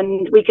 12,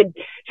 and we could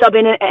sub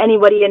in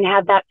anybody and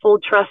have that full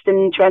trust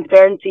and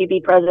transparency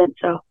be present.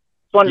 So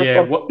it's wonderful.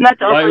 Yeah, and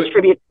that's also a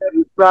tribute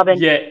to Robin.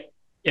 Yeah.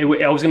 I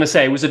was going to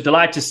say, it was a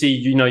delight to see,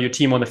 your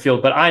team on the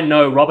field, but I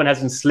know Robin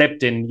hasn't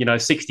slept in,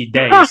 60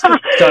 days.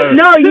 So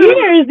no,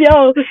 years.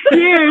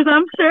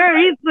 I'm sure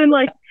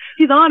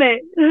he's on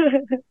it.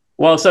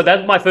 Well, so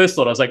that's my first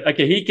thought. I was like,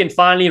 okay, he can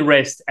finally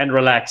rest and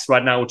relax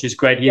right now, which is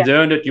great. He's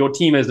earned it. Your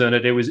team has earned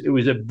it. It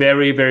was a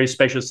very, very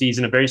special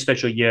season, a very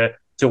special year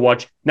to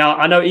watch. Now,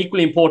 I know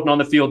equally important on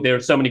the field, there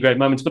are so many great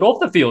moments, but off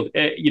the field,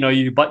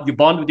 you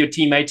bond with your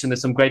teammates, and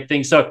there's some great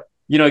things. So,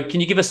 can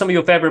you give us some of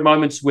your favorite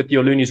moments with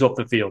your Loonies off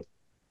the field?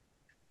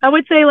 I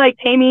would say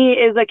Tammy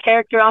is a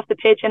character off the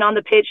pitch, and on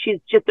the pitch, she's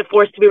just a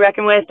force to be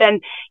reckoned with.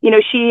 And,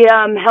 she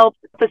helped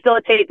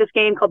facilitate this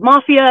game called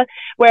Mafia,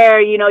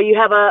 where, you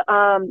have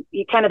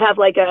you kind of have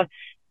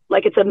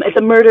it's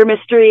a murder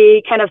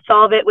mystery, kind of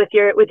solve it with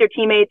your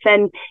teammates.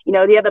 And,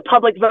 you have the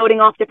public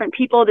voting off different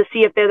people to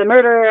see if they're the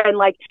murderer. And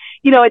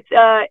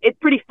it's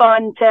pretty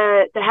fun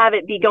to have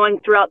it be going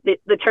throughout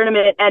the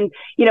tournament. And,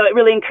 it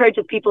really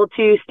encourages people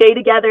to stay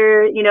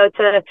together,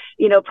 to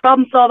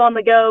problem solve on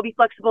the go, be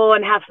flexible,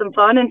 and have some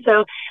fun. And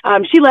so,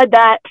 she led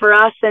that for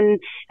us. And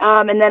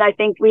then I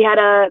think we had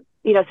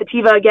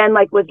Sativa again,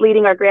 was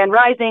leading our grand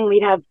rising.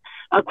 We'd have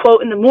a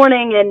quote in the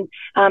morning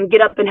and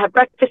get up and have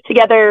breakfast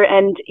together.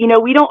 And,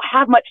 we don't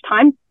have much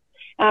time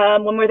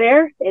when we're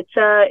there.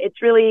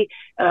 It's really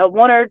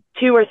 1 or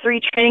 2 or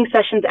 3 training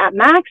sessions at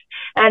max.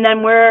 And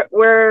then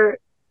we're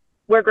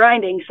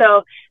grinding.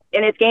 So,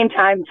 and it's game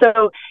time.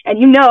 So, and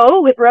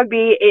with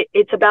rugby,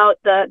 it's about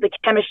the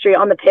chemistry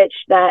on the pitch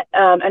that,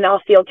 an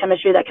off-field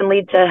chemistry that can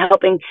lead to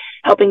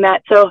helping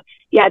that. So,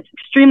 yeah, it's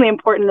extremely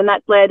important. And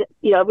that's led,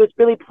 it was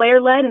really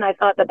player led. And I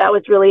thought that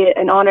was really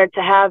an honor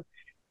to have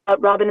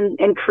Robin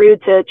and crew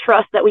to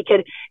trust that we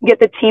could get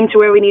the team to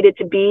where we needed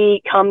to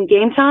be come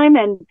game time.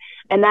 And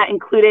that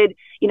included,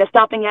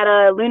 stopping at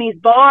a Looney's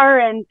bar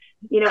and,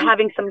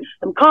 having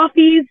some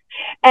coffees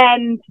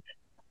and,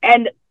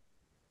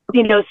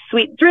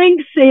 sweet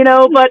drinks,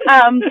 but,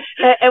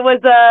 it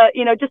was,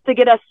 just to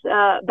get us,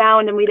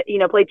 bound, and we,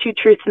 played 2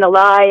 truths and a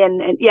lie.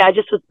 And yeah, it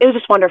was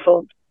just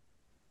wonderful.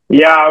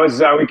 Yeah,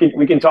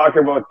 we can talk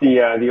about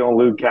the old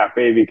Lube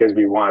Cafe because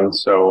we won.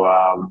 So,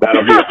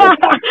 that'll be a whole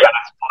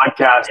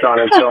podcast on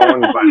its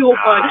own. But,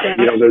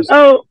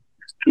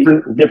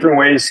 there's different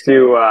ways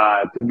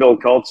to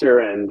build culture,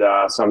 and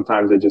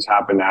sometimes it just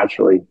happened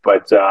naturally.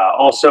 But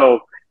also,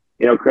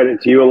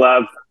 credit to you,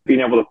 Alev, being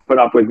able to put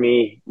up with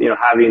me,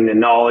 having the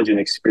knowledge and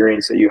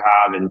experience that you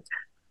have, and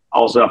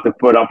also have to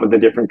put up with a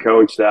different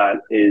coach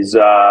that is,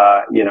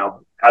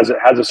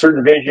 has a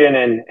certain vision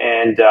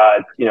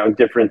and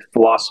different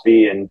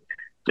philosophy and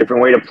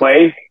different way to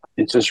play.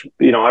 It's just,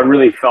 I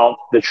really felt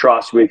the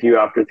trust with you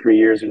after 3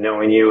 years of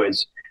knowing you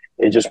is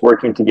just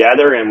working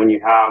together. And when you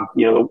have,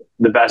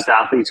 the best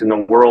athletes in the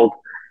world,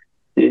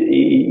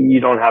 you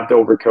don't have to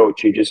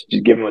overcoach. You just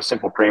give them a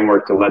simple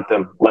framework to let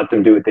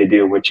them do what they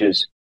do, which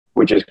is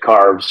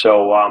carve.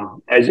 So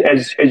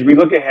as we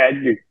look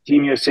ahead, your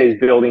Team USA is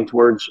building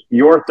towards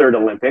your 3rd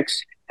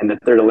Olympics and the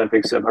 3rd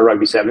Olympics of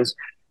rugby sevens.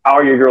 How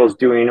are your girls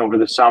doing over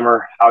the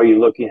summer? How are you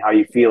looking? How are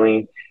you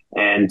feeling?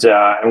 And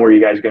where are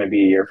you guys going to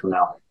be a year from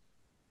now?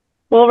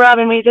 Well,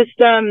 Robin, we just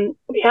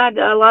we had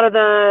a lot of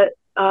the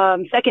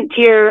second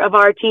tier of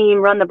our team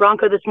run the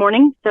Bronco this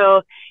morning,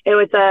 so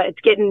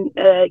it's getting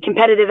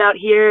competitive out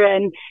here,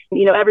 and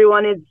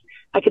everyone is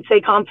I could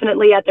say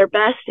confidently at their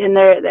best, and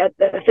they're at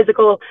the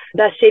physical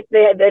best shape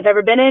they've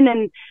ever been in.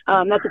 And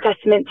that's a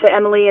testament to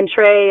Emily and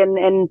Trey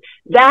and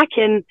Zach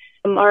and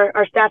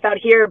our staff out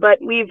here. But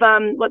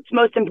what's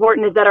most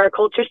important is that our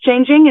culture's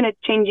changing, and it's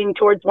changing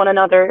towards one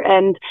another.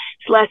 And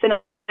it's less, and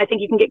I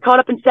think you can get caught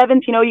up in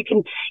sevens.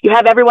 You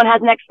have everyone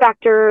has an X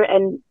factor,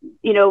 and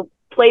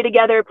play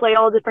together, play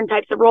all different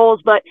types of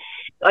roles. But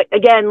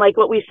again, like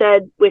what we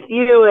said with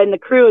you and the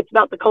crew, it's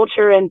about the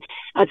culture, and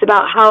it's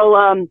about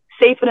how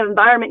safe an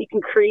environment you can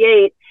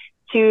create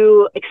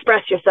to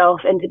express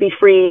yourself and to be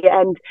free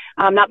and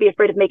not be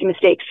afraid of making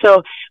mistakes.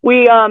 So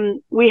we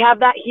have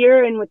that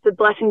here, and it's a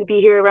blessing to be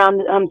here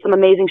around some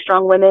amazing,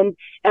 strong women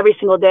every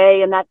single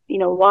day. And that's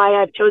why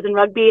I've chosen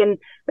rugby, and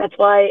that's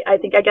why I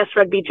guess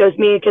rugby chose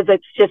me, because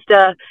it's just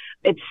a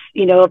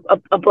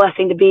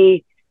blessing to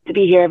be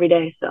here every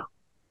day. So.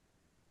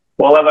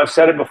 Well, Alev, I've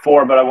said it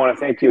before, but I want to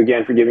thank you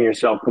again for giving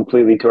yourself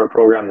completely to our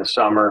program this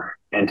summer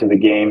and to the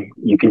game.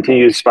 You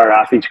continue to inspire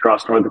athletes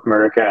across North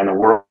America and the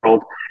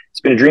world. It's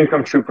been a dream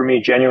come true for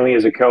me, genuinely,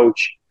 as a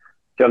coach,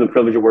 to have the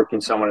privilege of working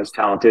with someone as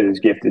talented, as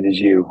gifted as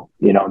you.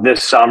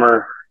 This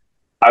summer,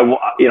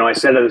 I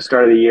said at the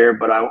start of the year,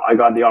 but I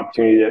got the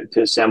opportunity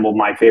to assemble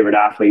my favorite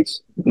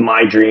athletes,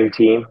 my dream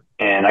team,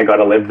 and I got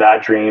to live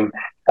that dream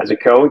as a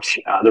coach.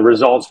 The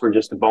results were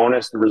just a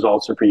bonus. The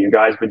results are for you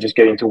guys, but just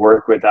getting to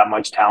work with that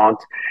much talent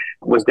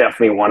was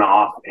definitely one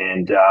off.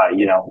 And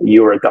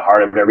you were at the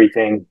heart of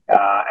everything.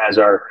 As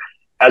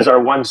our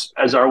one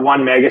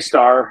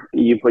megastar,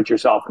 you put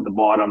yourself at the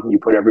bottom. You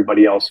put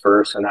everybody else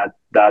first, and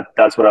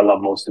that's what I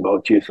love most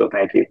about you. So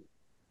thank you.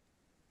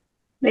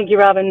 Thank you,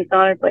 Robin. It's an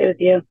honor to play with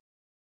you.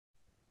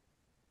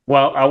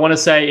 Well, I want to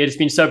say it's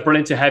been so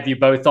brilliant to have you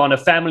both on. A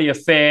family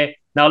affair.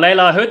 Now, Layla,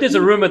 I heard there's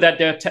a rumor that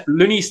there are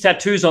Looney's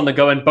tattoos on the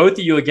go, and both of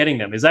you are getting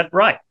them. Is that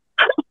right?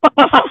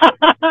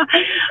 I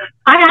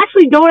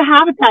actually don't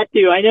have a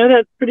tattoo. I know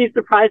that's pretty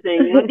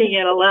surprising looking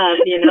at Alev,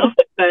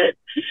 but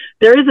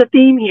there is a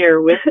theme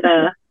here with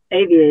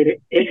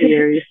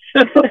aviators.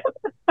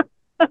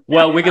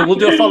 Well, we'll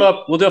do a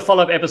follow-up. We'll do a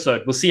follow-up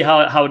episode. We'll see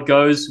how it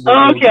goes.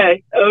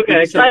 Okay.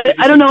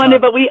 I don't know, Andy,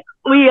 but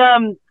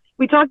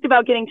we talked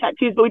about getting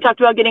tattoos, but we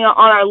talked about getting on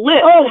our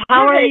lip. Oh,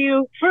 how are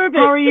you? Perfect.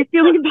 How are you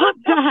feeling about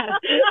that?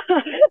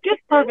 Just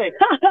perfect.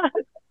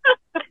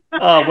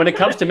 When it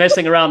comes to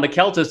messing around, the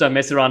Kelters don't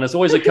mess around. There's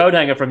always a coat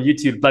hanger from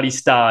YouTube, bloody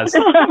stars.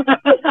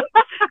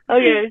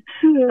 Okay.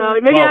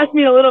 Maybe ask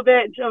me in a little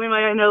bit. Show me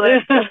my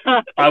list.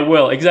 I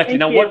will. Exactly.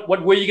 Now,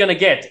 what were you going to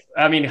get?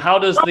 I mean, how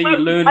does the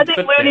loon I think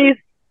fit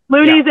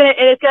Looney's in it,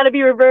 and it's got to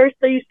be reversed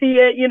so you see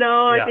it,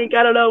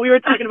 I don't know. We were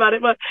talking about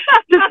it, but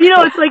just,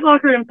 it's like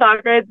locker room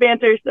talk, right? It's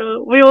banter.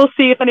 So we will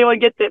see if anyone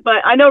gets it.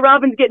 But I know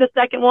Robin's getting a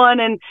second one,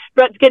 and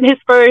Brett's getting his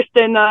first.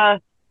 And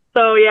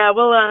so, yeah,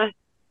 we'll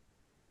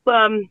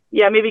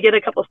maybe get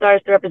a couple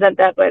stars to represent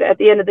that. But at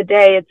the end of the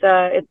day,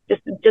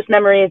 it's just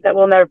memories that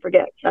we'll never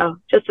forget. So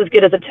just as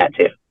good as a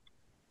tattoo.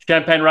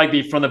 Champagne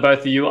rugby from the both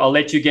of you. I'll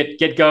let you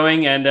get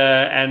going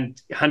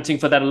and hunting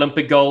for that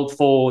Olympic gold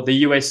for the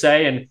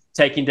USA and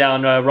taking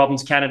down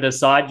Robin's Canada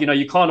side.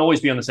 You can't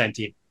always be on the same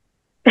team.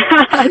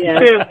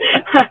 True.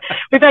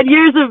 We've had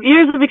years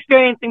of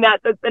experiencing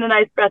that, so it's been a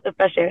nice breath of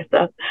fresh air. So,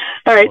 all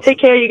right, awesome. Take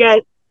care, you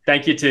guys.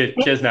 Thank you too.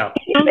 Cheers now.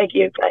 Thank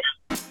you. Bye.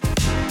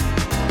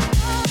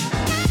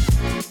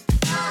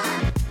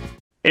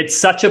 It's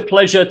such a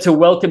pleasure to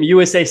welcome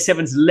USA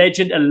 7's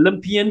legend,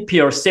 Olympian,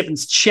 PR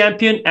 7's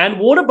champion, and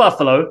water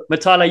buffalo,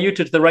 Matai Leuta,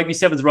 to the Rugby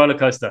 7's roller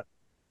coaster.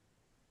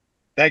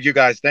 Thank you,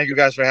 guys. Thank you,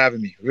 guys, for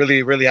having me.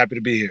 Really, really happy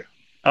to be here.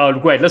 Oh,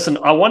 great. Listen,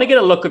 I want to get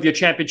a look of your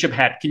championship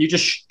hat. Can you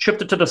just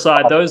shift it to the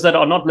side? Those that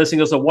are not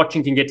listening or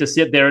watching can get to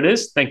see it. There it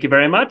is. Thank you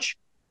very much.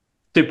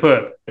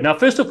 Superb. Now,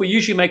 first off, we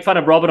usually make fun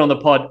of Robin on the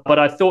pod, but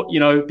I thought,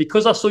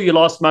 because I saw you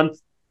last month,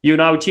 you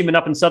and I were teaming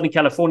up in Southern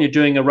California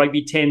doing a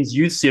Rugby 10's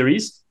youth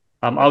series.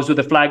 I was with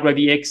the Flag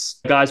Rugby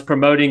X guys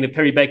promoting the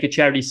Perry Baker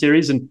Charity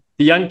Series, and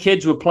the young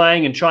kids were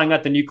playing and trying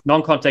out the new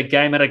non-contact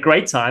game. Had a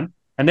great time.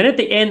 And then at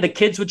the end, the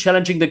kids were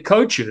challenging the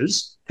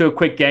coaches to a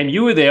quick game.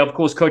 You were there, of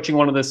course, coaching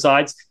one of the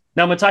sides.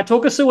 Now, Matai,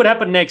 talk us through what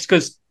happened next,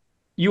 because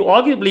you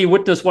arguably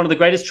witnessed one of the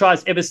greatest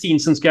tries ever seen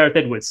since Gareth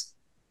Edwards.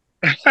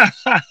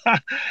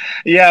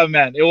 Yeah,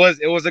 man, it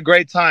was a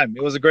great time.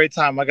 It was a great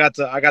time. I got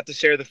to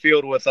share the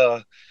field with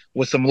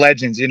some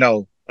legends,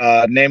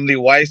 namely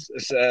Weiss,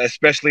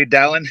 especially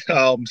Dallin.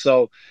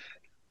 So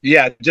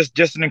yeah,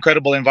 just an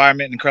incredible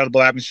environment,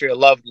 incredible atmosphere.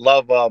 Love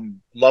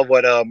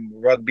what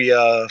Rugby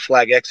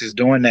Flag X is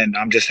doing, and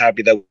I'm just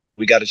happy that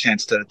we got a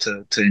chance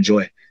to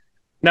enjoy.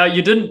 Now,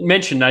 you didn't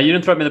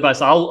throw me the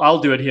bus. I'll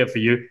do it here for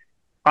you.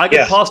 I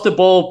get passed the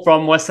ball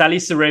from Wasali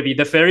Serevi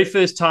the very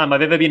first time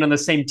I've ever been on the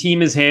same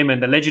team as him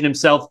and the legend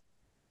himself,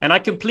 and I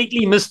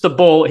completely missed the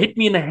ball, hit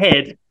me in the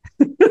head,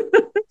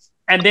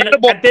 and then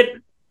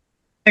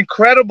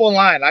incredible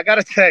line. I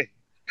gotta say,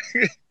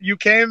 you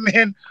came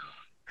in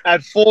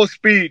at full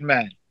speed,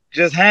 man.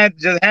 Just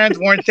hands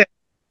weren't there.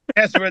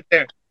 Hands weren't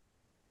there.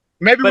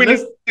 Maybe we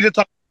need to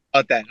talk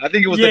about that. I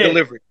think it was the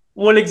delivery.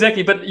 Well,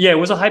 exactly. But yeah, it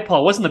was a high pass.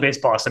 It wasn't the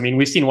best pass. I mean,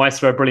 we've seen Weiss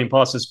throw brilliant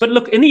passes. But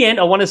look, in the end,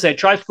 I want to say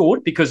try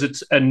scored because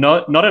it's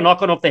not a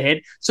knock on off the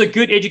head. It's a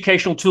good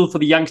educational tool for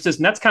the youngsters.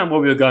 And that's kind of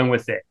what we were going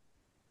with there.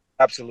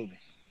 Absolutely.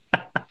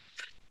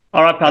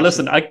 All right, pal,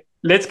 listen,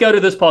 let's go to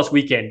this past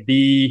weekend.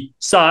 The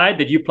side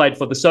that you played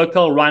for, the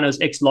SoCal Rhinos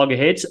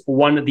ex-Loggerheads,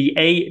 won the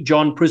A.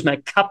 John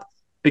Prismack Cup,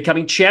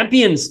 becoming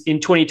champions in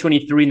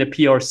 2023 in the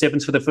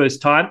PR7s for the first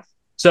time.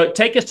 So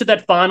take us to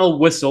that final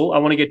whistle. I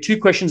want to get two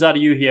questions out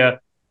of you here.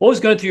 What was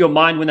going through your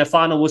mind when that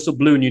final whistle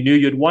blew and you knew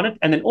you'd won it?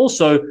 And then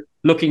also,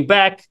 looking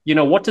back,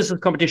 what does this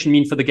competition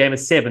mean for the game of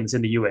sevens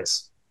in the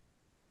US?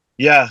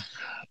 Yeah.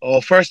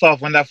 Well, first off,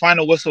 when that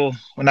final whistle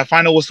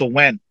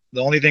went,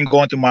 the only thing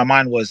going through my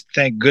mind was,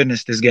 thank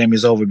goodness this game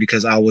is over,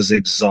 because I was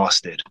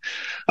exhausted.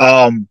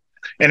 An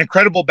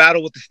incredible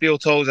battle with the Steel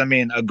Toes. I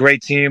mean, a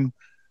great team,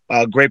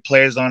 great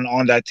players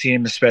on that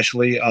team,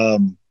 especially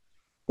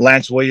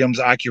Lance Williams,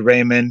 Aki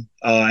Raymond,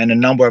 and a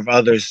number of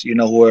others,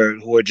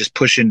 who are just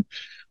pushing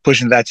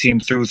that team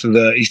through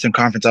the Eastern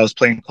Conference. I was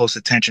paying close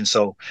attention,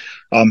 so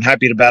I'm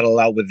happy to battle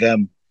out with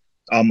them.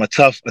 A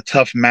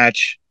tough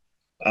match,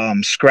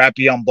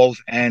 scrappy on both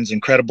ends,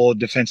 incredible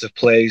defensive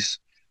plays.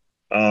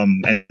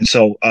 And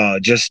so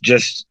just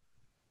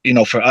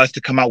for us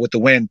to come out with the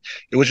win,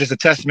 it was just a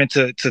testament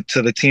to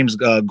the team's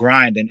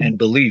grind and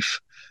belief.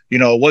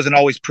 It wasn't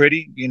always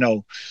pretty.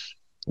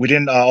 We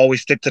didn't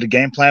always stick to the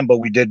game plan, but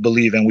we did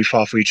believe and we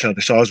fought for each other.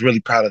 So I was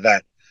really proud of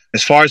that.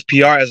 As far as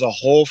PR as a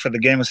whole for the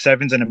game of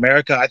sevens in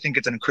America, I think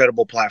it's an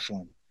incredible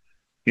platform.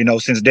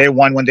 Since day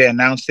one when they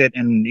announced it,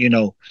 and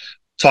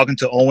talking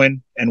to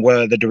Owen and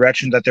where the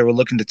direction that they were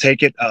looking to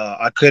take it,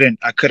 I couldn't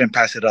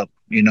pass it up.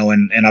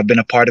 And I've been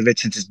a part of it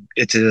since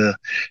its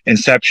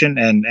inception,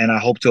 and I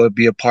hope to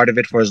be a part of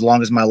it for as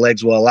long as my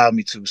legs will allow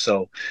me to.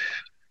 So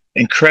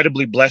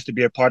incredibly blessed to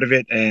be a part of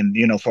it, and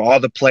for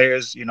all the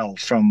players,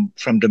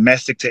 from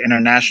domestic to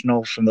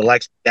international, from the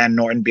likes of Dan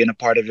Norton being a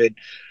part of it,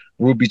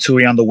 Ruby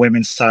Tui on the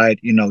women's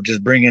side,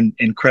 just bringing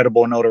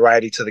incredible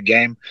notoriety to the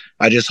game.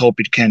 I just hope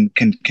it can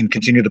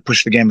continue to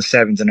push the game of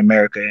sevens in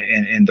America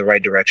in the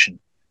right direction.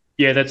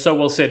 Yeah, that's so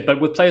well said. But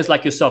with players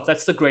like yourself,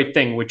 that's the great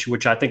thing,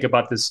 which I think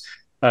about this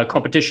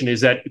competition, is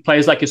that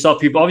players like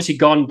yourself, you've obviously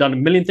done a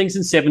million things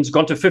in sevens,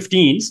 gone to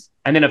 15s,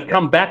 and then have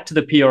come back to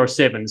the PR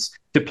sevens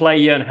to play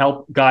here and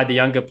help guide the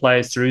younger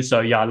players through.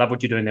 So yeah, I love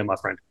what you're doing there, my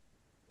friend.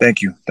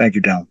 Thank you,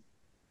 Dallin.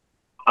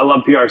 I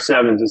love PR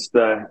sevens.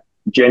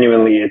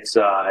 Genuinely, it's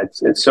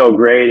so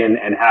great,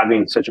 and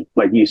having such a,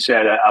 like you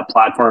said, a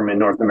platform in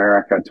North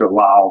America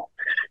to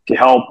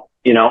help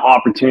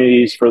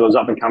opportunities for those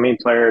up and coming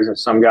players, and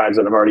some guys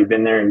that have already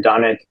been there and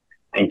done it,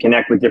 and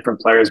connect with different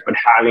players. But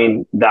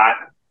having that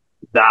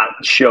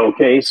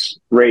showcase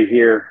right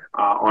here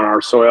on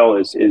our soil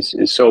is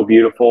so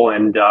beautiful,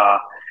 and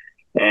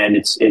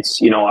it's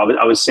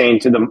I was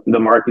saying to the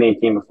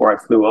marketing team before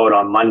I flew out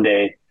on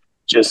Monday,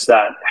 just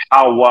that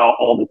how well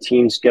all the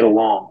teams get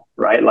along.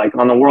 Right, like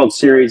on the World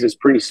Series, it's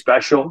pretty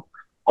special.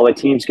 All the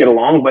teams get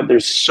along, but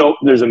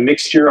there's a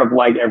mixture of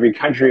like every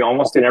country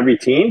almost in every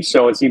team.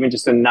 So it's even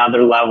just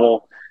another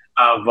level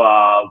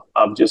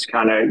of just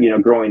kind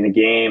of growing the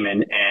game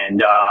and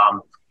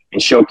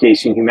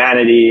showcasing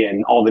humanity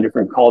and all the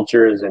different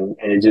cultures, and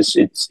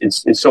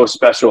it's so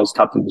special. It's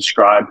tough to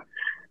describe.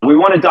 We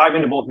want to dive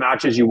into both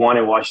matches you won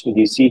in Washington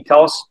D.C.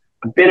 Tell us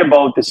a bit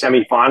about the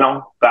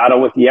semifinal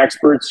battle with the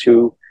experts,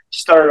 who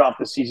started off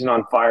the season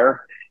on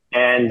fire.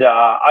 And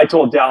I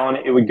told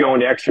Dallin it would go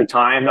into extra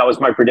time. That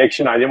was my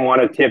prediction. I didn't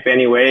want to tip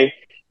anyway,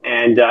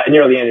 and it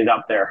nearly ended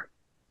up there.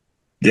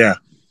 Yeah.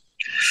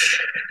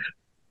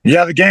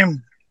 The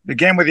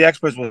game with the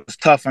experts was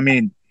tough. I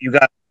mean,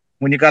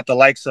 when you got the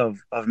likes of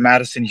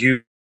Madison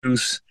Hughes,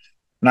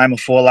 Naima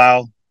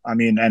Folau, I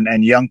mean,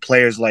 and young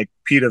players like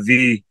Peter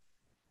V,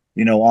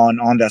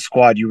 on that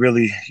squad, you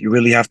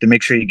really have to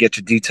make sure you get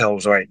your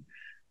details right.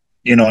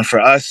 And for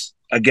us,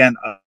 again,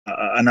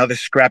 another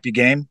scrappy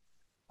game.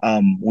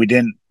 We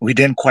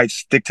didn't quite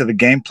stick to the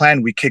game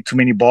plan. We kicked too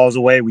many balls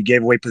away. We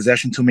gave away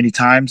possession too many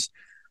times,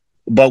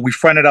 but we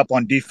fronted up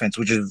on defense,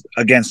 which is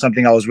again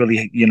something I was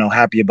really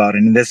happy about.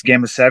 And in this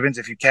game of sevens,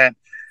 if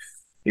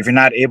you're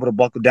not able to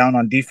buckle down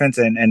on defense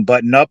and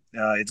button up,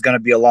 it's going to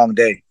be a long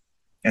day.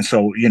 And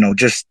so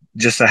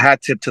just a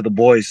hat tip to the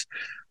boys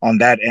on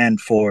that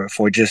end for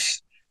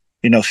just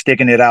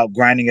sticking it out,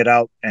 grinding it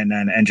out,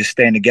 and just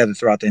staying together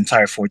throughout the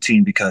entire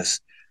 14,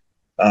 because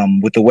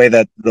with the way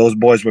that those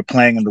boys were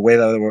playing and the way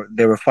that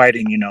they were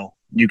fighting,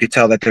 you could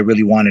tell that they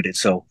really wanted it.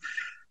 So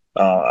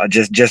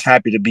just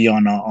happy to be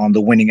on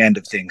the winning end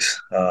of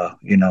things,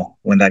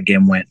 when that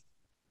game went.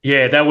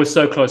 Yeah, that was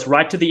so close,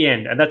 right to the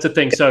end. And that's the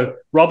thing. So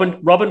Robin,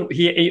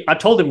 I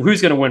told him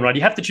who's going to win, right?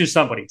 You have to choose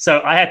somebody.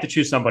 So I had to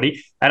choose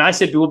somebody. And I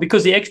said, well,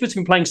 because the experts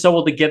have been playing so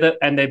well together,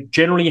 and they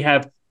generally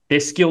have their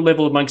skill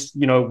level amongst,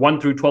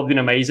 1 through 12 been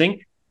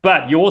amazing.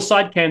 But your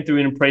side came through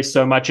and impressed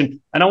so much. And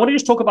I want to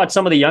just talk about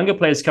some of the younger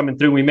players coming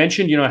through. We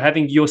mentioned,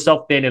 having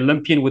yourself there, an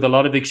Olympian with a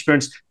lot of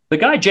experience. The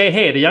guy, Jay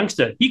Hare, the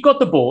youngster, he got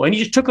the ball and he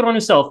just took it on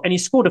himself and he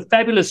scored a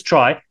fabulous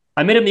try.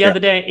 I met him the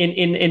other day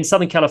in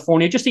Southern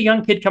California, just a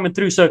young kid coming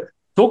through. So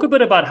Talk a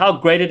bit about how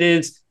great it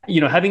is,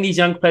 having these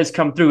young players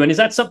come through. And is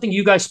that something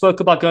you guys spoke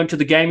about going to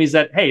the game? Is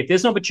that, hey, if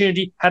there's an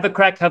opportunity, have a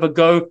crack, have a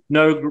go,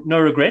 no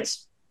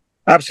regrets?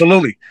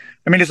 Absolutely.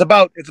 I mean,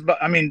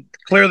 I mean,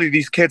 clearly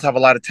these kids have a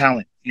lot of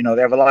talent. They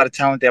have a lot of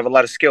talent, they have a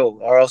lot of skill,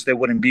 or else they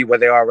wouldn't be where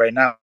they are right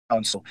now.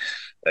 And so,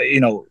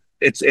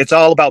 it's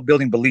all about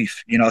building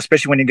belief,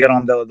 especially when you get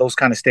on those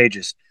kind of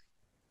stages.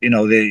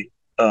 The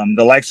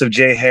likes of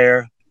Jay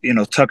Hare,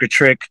 Tucker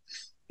Trick,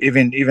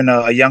 even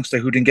a youngster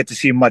who didn't get to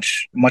see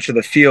much of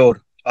the field,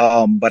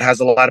 but has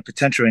a lot of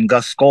potential in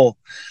Gus Skull.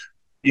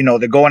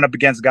 They're going up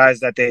against guys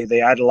that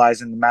they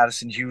idolize in the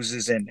Madison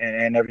Hugheses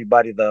and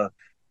everybody, the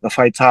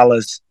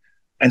Faitalas.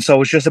 And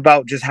so it's just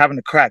about just having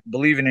a crack,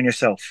 believing in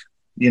yourself,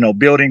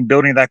 building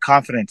that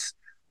confidence.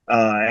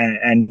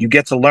 And you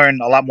get to learn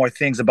a lot more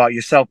things about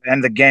yourself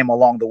and the game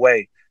along the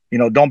way.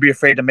 Don't be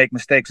afraid to make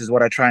mistakes is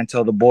what I try and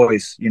tell the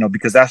boys,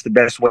 because that's the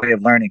best way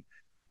of learning.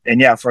 And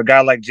yeah, for a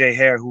guy like Jay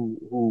Hare,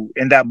 who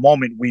in that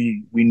moment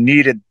we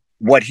needed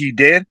what he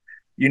did,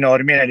 you know what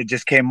I mean, and it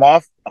just came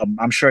off.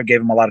 I'm sure it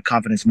gave him a lot of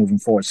confidence moving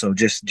forward. So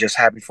just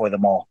happy for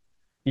them all.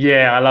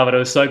 Yeah, I love it. It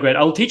was so great.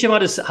 I'll teach him how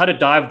to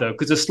dive though,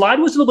 because the slide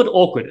was a little bit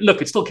awkward.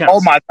 Look, it still counts.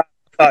 Oh my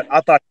God!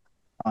 I thought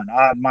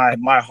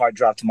my heart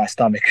dropped to my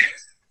stomach.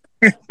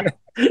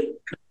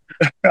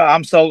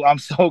 I'm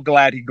so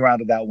glad he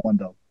grounded that one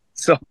though.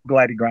 So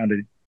glad he grounded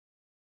it.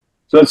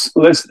 So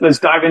let's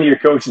dive into your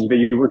coaches. But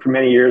you worked for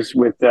many years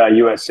with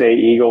USA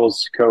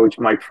Eagles coach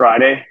Mike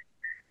Friday.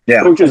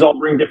 Yeah. Coaches all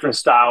bring different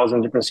styles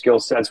and different skill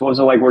sets. What was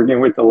it like working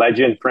with the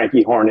legend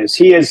Frankie Horn? Is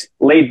he as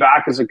laid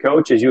back as a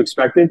coach as you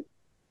expected?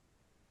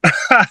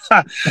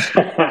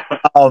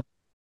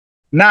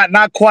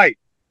 Not quite.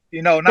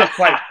 Not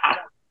quite.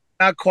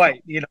 Not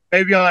quite.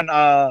 Maybe on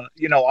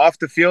off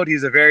the field,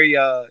 he's a very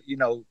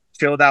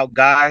chilled out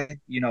guy.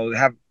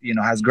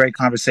 Has great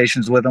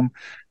conversations with him.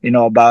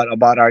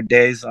 About our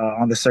days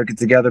on the circuit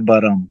together.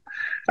 But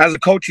as a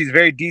coach, he's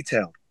very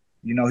detailed.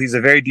 He's a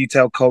very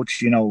detailed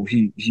coach.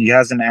 He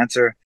has an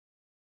answer,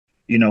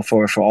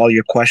 for all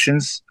your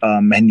questions.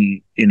 And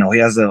he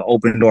has an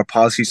open door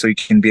policy, so you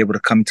can be able to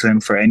come to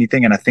him for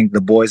anything. And I think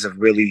the boys have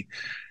really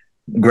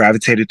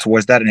gravitated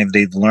towards that, and if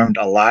they've learned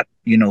a lot,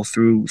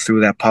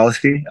 through that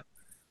policy,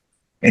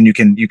 and you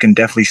can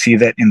definitely see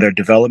that in their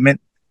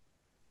development.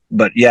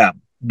 But yeah,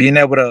 being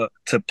able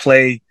to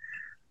play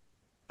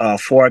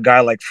for a guy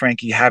like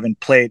Frankie, having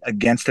played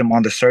against him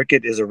on the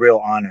circuit, is a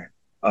real honor.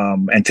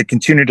 And to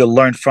continue to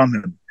learn from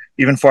him,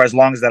 even for as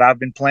long as that I've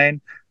been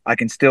playing, I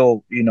can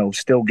still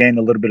gain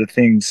a little bit of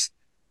things,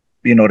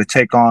 to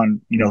take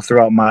on,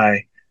 throughout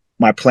my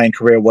playing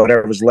career,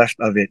 whatever's left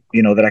of it,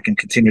 that I can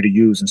continue to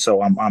use. And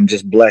so I'm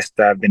just blessed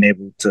that I've been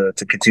able to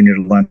continue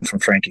to learn from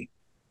Frankie.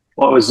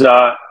 Well, I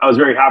was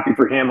very happy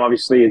for him.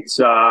 Obviously, it's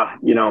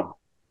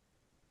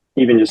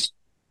even just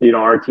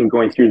our team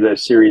going through the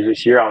series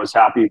this year. I was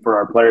happy for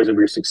our players that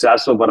we were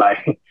successful, but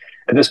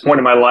at this point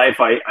in my life,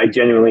 I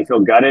genuinely feel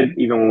gutted,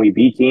 even when we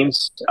beat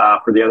teams,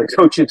 for the other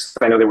coaches.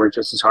 I know they work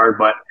just as hard,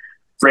 but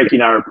Frankie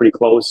and I were pretty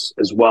close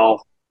as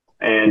well.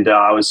 And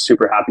I was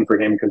super happy for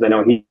him because I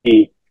know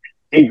he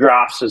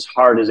grafts as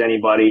hard as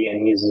anybody,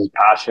 and he's as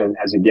passionate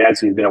as it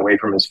gets. He's been away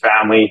from his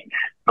family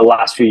the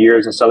last few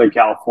years in Southern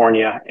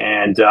California.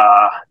 And,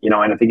 and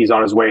I think he's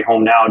on his way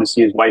home now to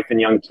see his wife and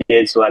young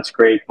kids. So that's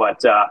great.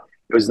 But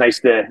it was nice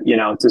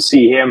to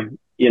see him,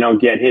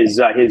 get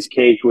his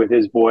cake with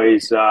his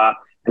boys,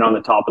 and on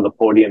the top of the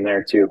podium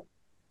there too.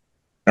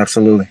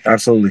 Absolutely.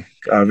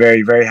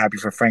 Very, very happy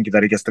for Frankie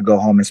that he gets to go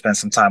home and spend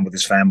some time with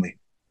his family.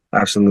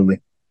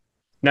 Absolutely.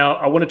 Now,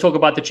 I want to talk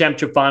about the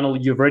championship final.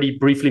 You've already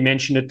briefly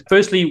mentioned it.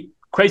 Firstly,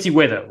 crazy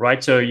weather,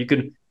 right? So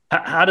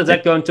how does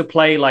that go into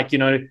play? Like,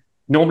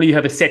 normally you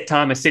have a set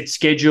time, a set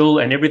schedule,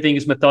 and everything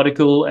is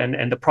methodical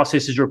and the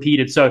process is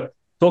repeated. So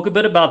talk a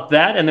bit about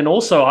that. And then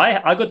also,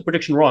 I got the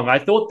prediction wrong. I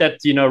thought that,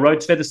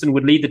 Rhodes Featherstone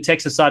would lead the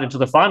Texas side into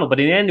the final, but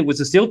in the end, it was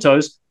the Steel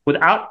Toes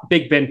without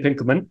Big Ben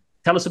Pinkelman.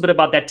 Tell us a bit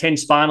about that 10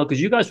 final,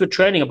 because you guys were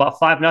trailing about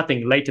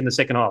 5-0 late in the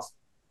second half.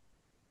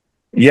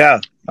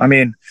 Yeah, I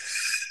mean,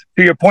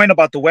 to your point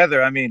about the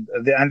weather, I mean,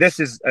 and this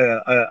is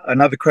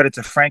another credit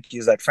to Frankie,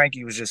 is that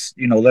Frankie was just,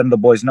 letting the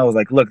boys know,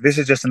 like, look, this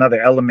is just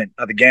another element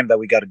of the game that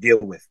we got to deal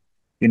with.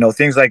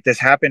 Things like this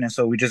happen, and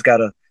so we just got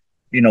to,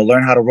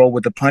 learn how to roll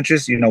with the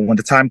punches. When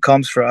the time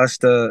comes for us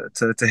to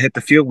hit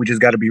the field, we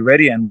just got to be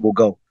ready, and we'll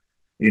go.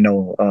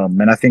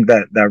 And I think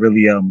that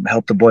really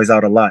helped the boys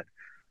out a lot.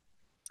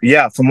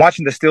 Yeah, from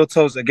watching the Steel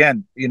Toes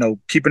again,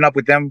 keeping up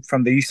with them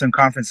from the Eastern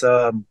Conference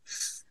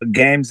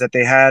games that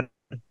they had,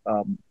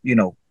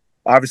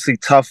 obviously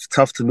tough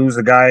to lose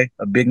a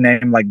big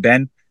name like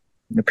Ben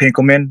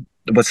Pinkelman,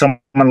 but someone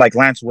like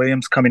Lance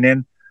Williams coming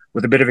in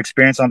with a bit of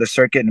experience on the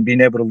circuit and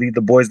being able to lead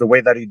the boys the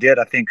way that he did,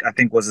 I think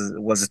was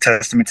a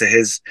testament to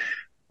his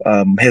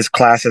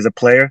class as a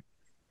player.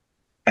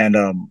 And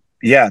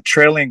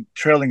trailing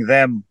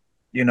them,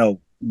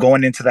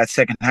 going into that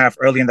second half,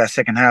 early in that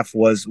second half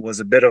was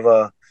a bit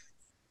of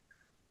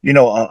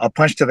a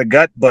punch to the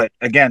gut. But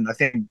again, I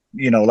think,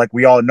 like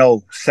we all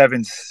know,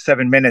 7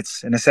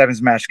 minutes in a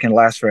sevens match can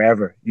last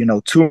forever.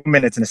 2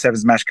 minutes in a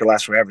sevens match can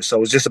last forever.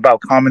 So it's just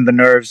about calming the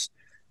nerves,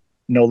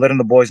 letting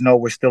the boys know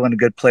we're still in a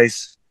good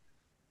place,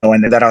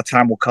 and that our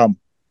time will come.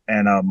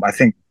 And I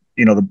think,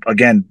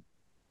 again,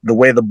 the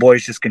way the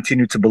boys just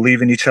continue to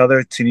believe in each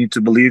other, continue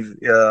to believe,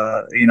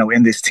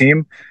 in this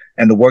team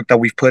and the work that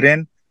we've put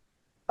in.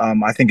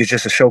 I think it's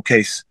just a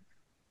showcase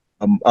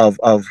of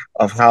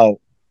how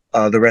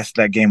the rest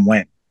of that game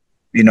went.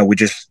 We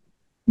just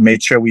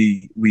made sure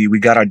we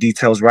got our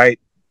details right,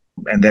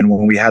 and then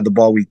when we had the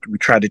ball, we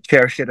tried to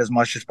cherish it as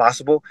much as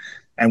possible,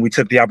 and we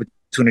took the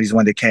opportunities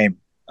when they came.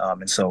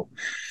 And so,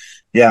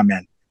 yeah,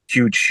 man,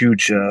 huge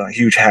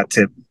hat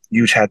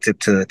tip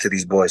to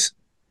these boys.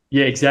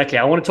 Yeah, exactly.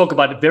 I want to talk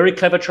about a very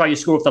clever try you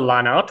score off the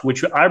line out,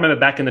 which I remember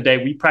back in the day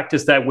we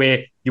practiced that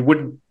where you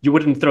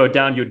wouldn't throw it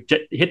down, you'd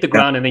hit the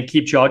ground and then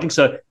keep charging.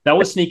 So that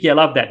was sneaky. I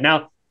love that.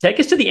 Now take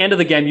us to the end of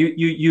the game.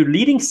 You're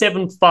leading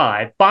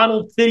 7-5,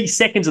 final 30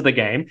 seconds of the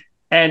game,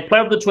 and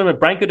player of the tournament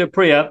Branko de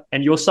Pria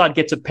and your side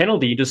gets a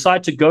penalty. You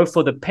decide to go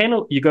for the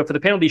penalty. You go for the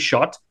penalty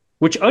shot,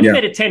 which only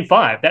made it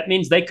 10-5. That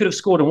means they could have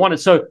scored and won it.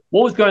 So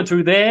what was going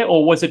through there,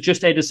 or was it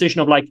just a decision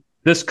of like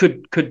this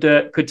could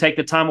take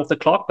the time off the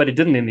clock, but it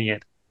didn't in the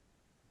end?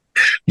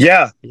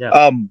 Yeah.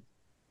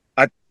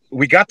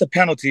 We got the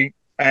penalty,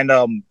 and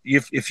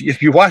if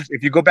you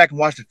go back and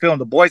watch the film,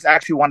 the boys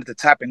actually wanted to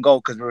tap and go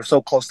because we were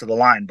so close to the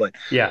line. But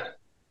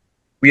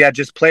we had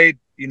just played,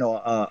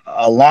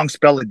 a long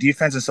spell of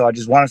defense, and so I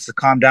just wanted to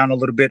calm down a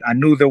little bit. I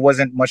knew there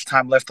wasn't much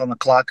time left on the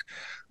clock,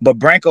 but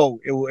Branko,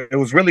 it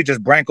was really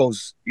just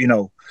Branko's,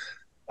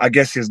 I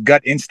guess his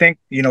gut instinct,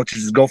 to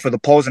just go for the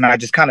pose, and I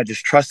just kind of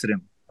just trusted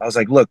him. I was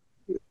like, look,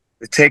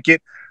 take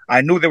it. I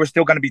knew there was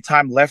still going to be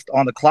time left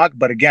on the clock,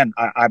 but again,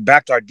 I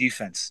backed our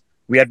defense.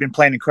 We had been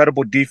playing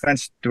incredible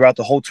defense throughout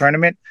the whole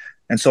tournament,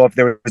 and so if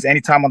there was any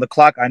time on the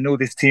clock, I knew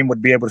this team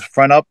would be able to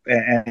front up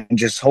and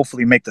just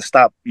hopefully make the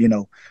stop,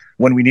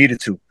 when we needed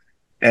to.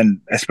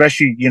 And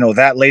especially,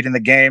 that late in the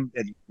game,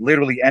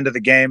 literally end of the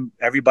game,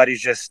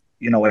 everybody's just,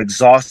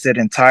 exhausted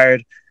and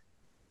tired.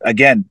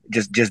 Again,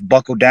 just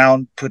buckle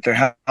down, put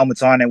their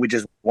helmets on, and we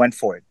just went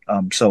for it.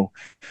 So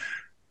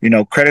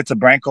credit to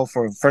Branko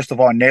for, first of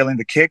all, nailing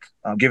the kick,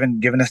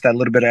 giving us that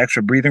little bit of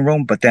extra breathing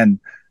room. But then,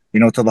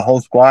 to the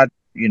whole squad,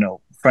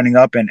 fronting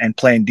up and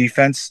playing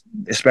defense,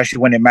 especially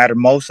when it mattered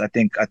most, I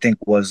think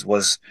was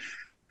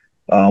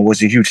a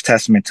huge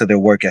testament to their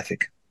work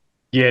ethic.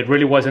 Yeah, it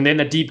really was. And then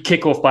the deep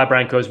kickoff by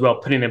Branko as well,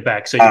 putting them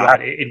back. So you're right.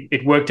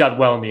 It worked out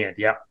well in the end.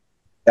 Yeah.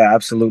 Yeah,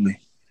 absolutely.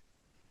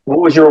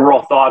 What was your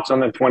overall thoughts on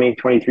the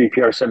 2023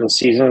 PR7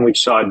 season,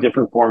 which saw a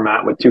different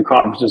format with 2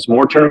 conferences,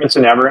 more tournaments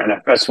than ever, and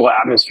a festival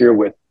atmosphere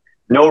with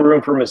no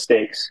room for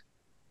mistakes?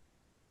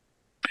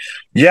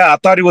 Yeah, I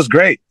thought it was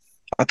great.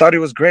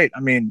 I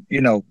mean,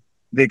 the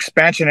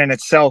expansion in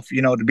itself,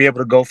 to be able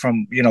to go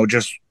from,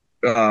 just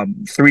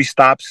 3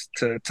 stops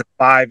to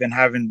 5 and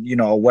having,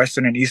 a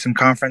Western and Eastern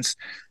Conference,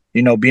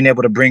 being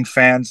able to bring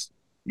fans,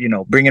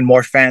 bring in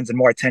more fans and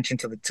more attention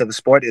to the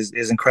sport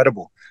is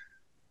incredible.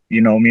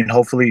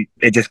 Hopefully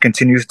it just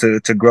continues to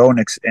grow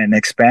and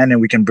expand,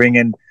 and we can bring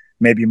in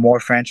maybe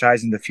more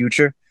franchise in the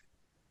future,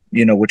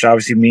 which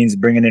obviously means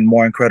bringing in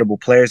more incredible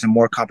players and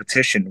more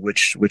competition,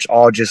 which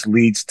all just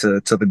leads to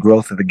the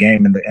growth of the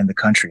game in the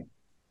country.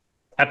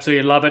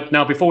 Absolutely love it.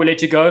 Now, before we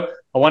let you go,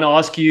 I want to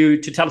ask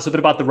you to tell us a bit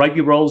about the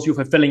rugby roles you're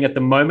fulfilling at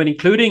the moment,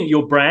 including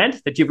your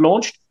brand that you've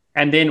launched,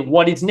 and then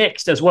what is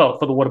next as well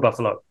for the Water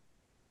Buffalo.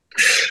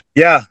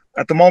 Yeah,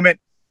 at the moment,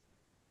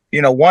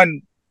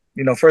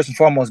 first and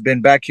foremost,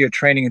 been back here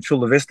training in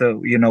Chula Vista,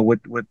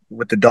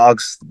 with the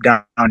dogs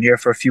down here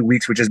for a few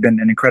weeks, which has been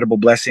an incredible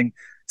blessing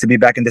to be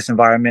back in this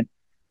environment.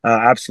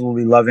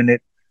 Absolutely loving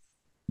it.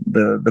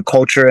 The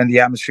culture and the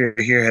atmosphere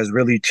here has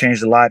really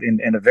changed a lot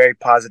in a very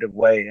positive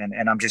way.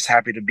 And I'm just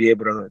happy to be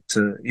able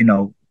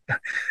to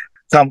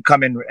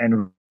come in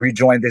and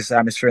rejoin this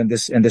atmosphere in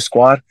this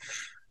squad.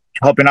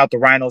 Helping out the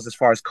Rhinos as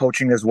far as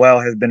coaching as well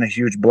has been a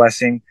huge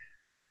blessing.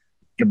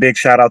 A big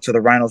shout out to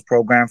the Rhinos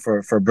program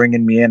for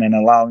bringing me in and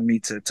allowing me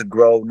to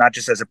grow, not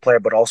just as a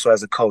player, but also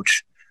as a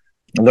coach,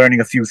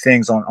 learning a few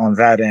things on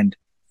that end,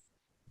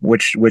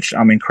 which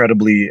I'm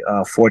incredibly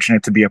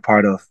fortunate to be a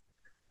part of.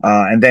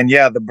 And then,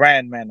 the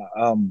brand, man,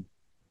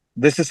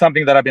 this is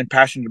something that I've been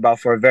passionate about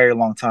for a very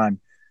long time.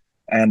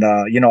 And,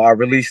 I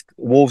released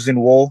Wolves in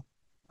Wool,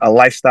 a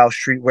lifestyle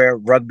streetwear,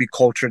 rugby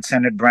culture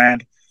centered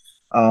brand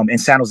in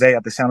San Jose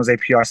at the San Jose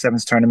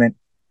PR7s tournament.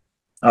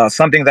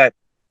 Something that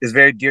is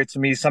very dear to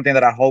me, something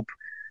that I hope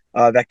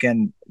that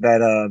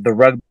the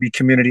rugby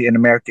community in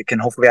America can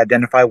hopefully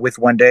identify with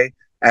one day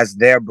as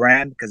their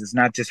brand, because it's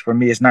not just for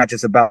me. It's not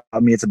just about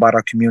me. It's about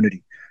our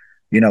community.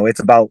 It's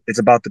about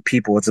the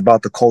people. It's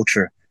about the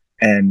culture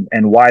and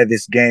why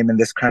this game in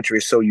this country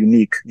is so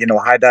unique.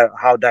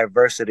 How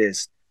diverse it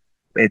is.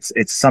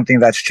 It's something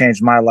that's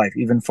changed my life,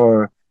 even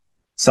for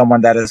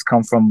someone that has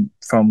come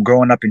from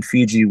growing up in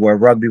Fiji, where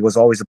rugby was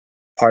always a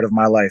part of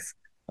my life.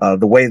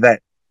 The way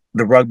that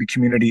the rugby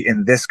community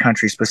in this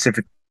country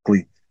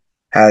specifically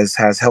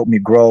has helped me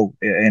grow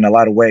in a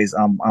lot of ways.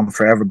 I'm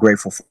forever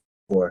grateful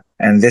for.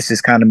 And this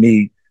is kind of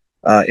me,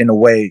 in a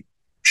way,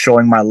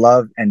 showing my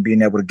love and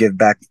being able to give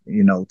back,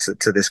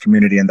 to this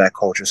community and that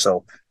culture.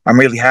 So I'm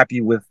really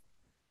happy with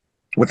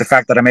the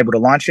fact that I'm able to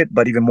launch it,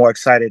 but even more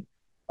excited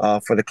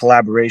for the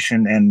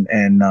collaboration and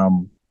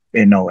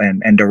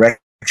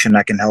direction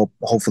I can help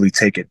hopefully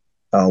take it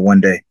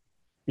one day.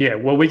 Yeah,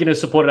 well, we're going to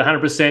support it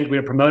 100%. We're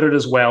going to promote it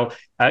as well.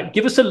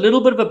 Give us a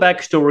little bit of a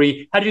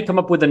backstory. How did you come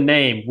up with the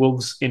name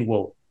Wolves in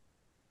Wool?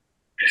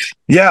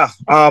 Yeah,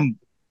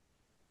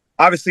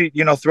 obviously,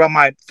 throughout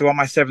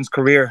my sevens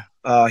career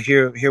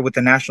here with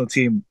the national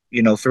team,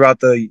 throughout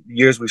the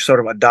years we've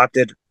sort of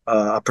adopted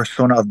a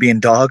persona of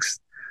being dogs,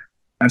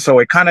 and so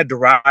it kind of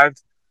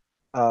derived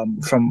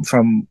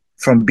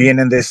from being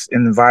in this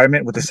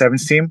environment with the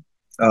sevens team.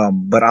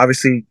 But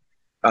obviously,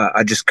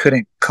 I just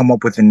couldn't come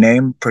up with a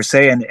name per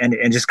se,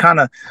 and just kind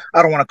of,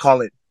 I don't want to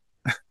call it,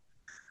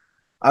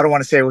 I don't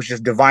want to say it was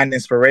just divine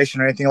inspiration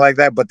or anything like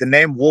that, but the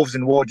name Wolves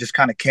and Wool just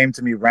kind of came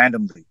to me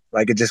randomly.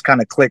 Like it just kind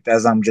of clicked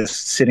as I'm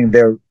just sitting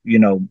there,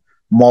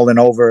 mulling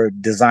over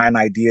design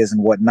ideas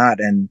and whatnot.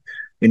 And,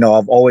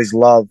 I've always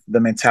loved the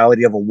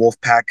mentality of a wolf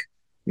pack,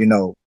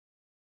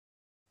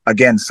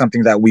 again,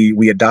 something that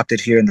we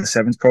adopted here in the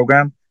sevens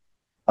program.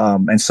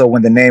 And so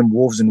when the name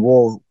Wolves and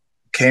Wool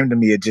came to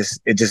me, it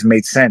just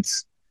made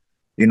sense.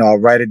 I'll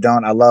write it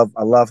down. I love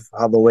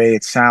how the way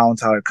it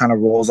sounds, how it kind of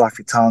rolls off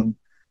your tongue.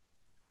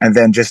 And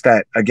then just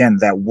that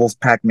wolf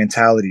pack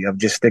mentality of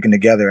just sticking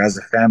together as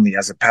a family,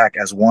 as a pack,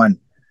 as one.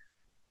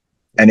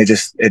 And it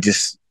just, it's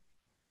just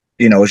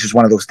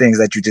one of those things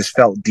that you just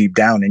felt deep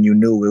down and you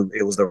knew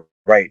it was the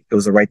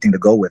right thing to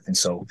go with. And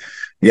so,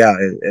 yeah,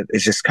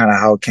 it's just kind of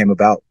how it came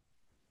about.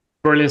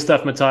 Brilliant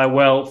stuff, Matai.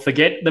 Well,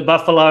 forget the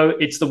Buffalo.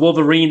 It's the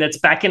Wolverine that's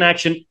back in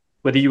action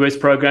with the US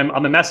program.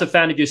 I'm a massive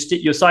fan of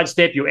your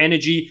sidestep, your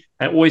energy,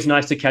 and always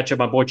nice to catch up,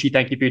 my boy.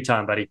 Thank you for your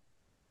time, buddy.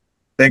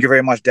 Thank you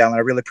very much, Dallin. I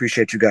really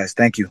appreciate you guys.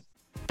 Thank you.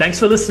 Thanks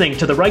for listening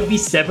to the Rugby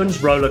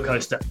Sevens roller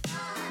coaster.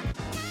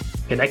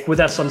 Connect with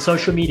us on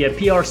social media,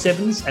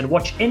 PR7s, and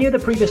watch any of the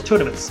previous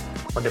tournaments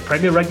on the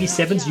Premier Rugby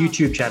Sevens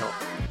YouTube channel.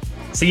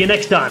 See you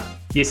next time,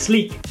 you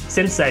sleek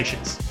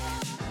sensations.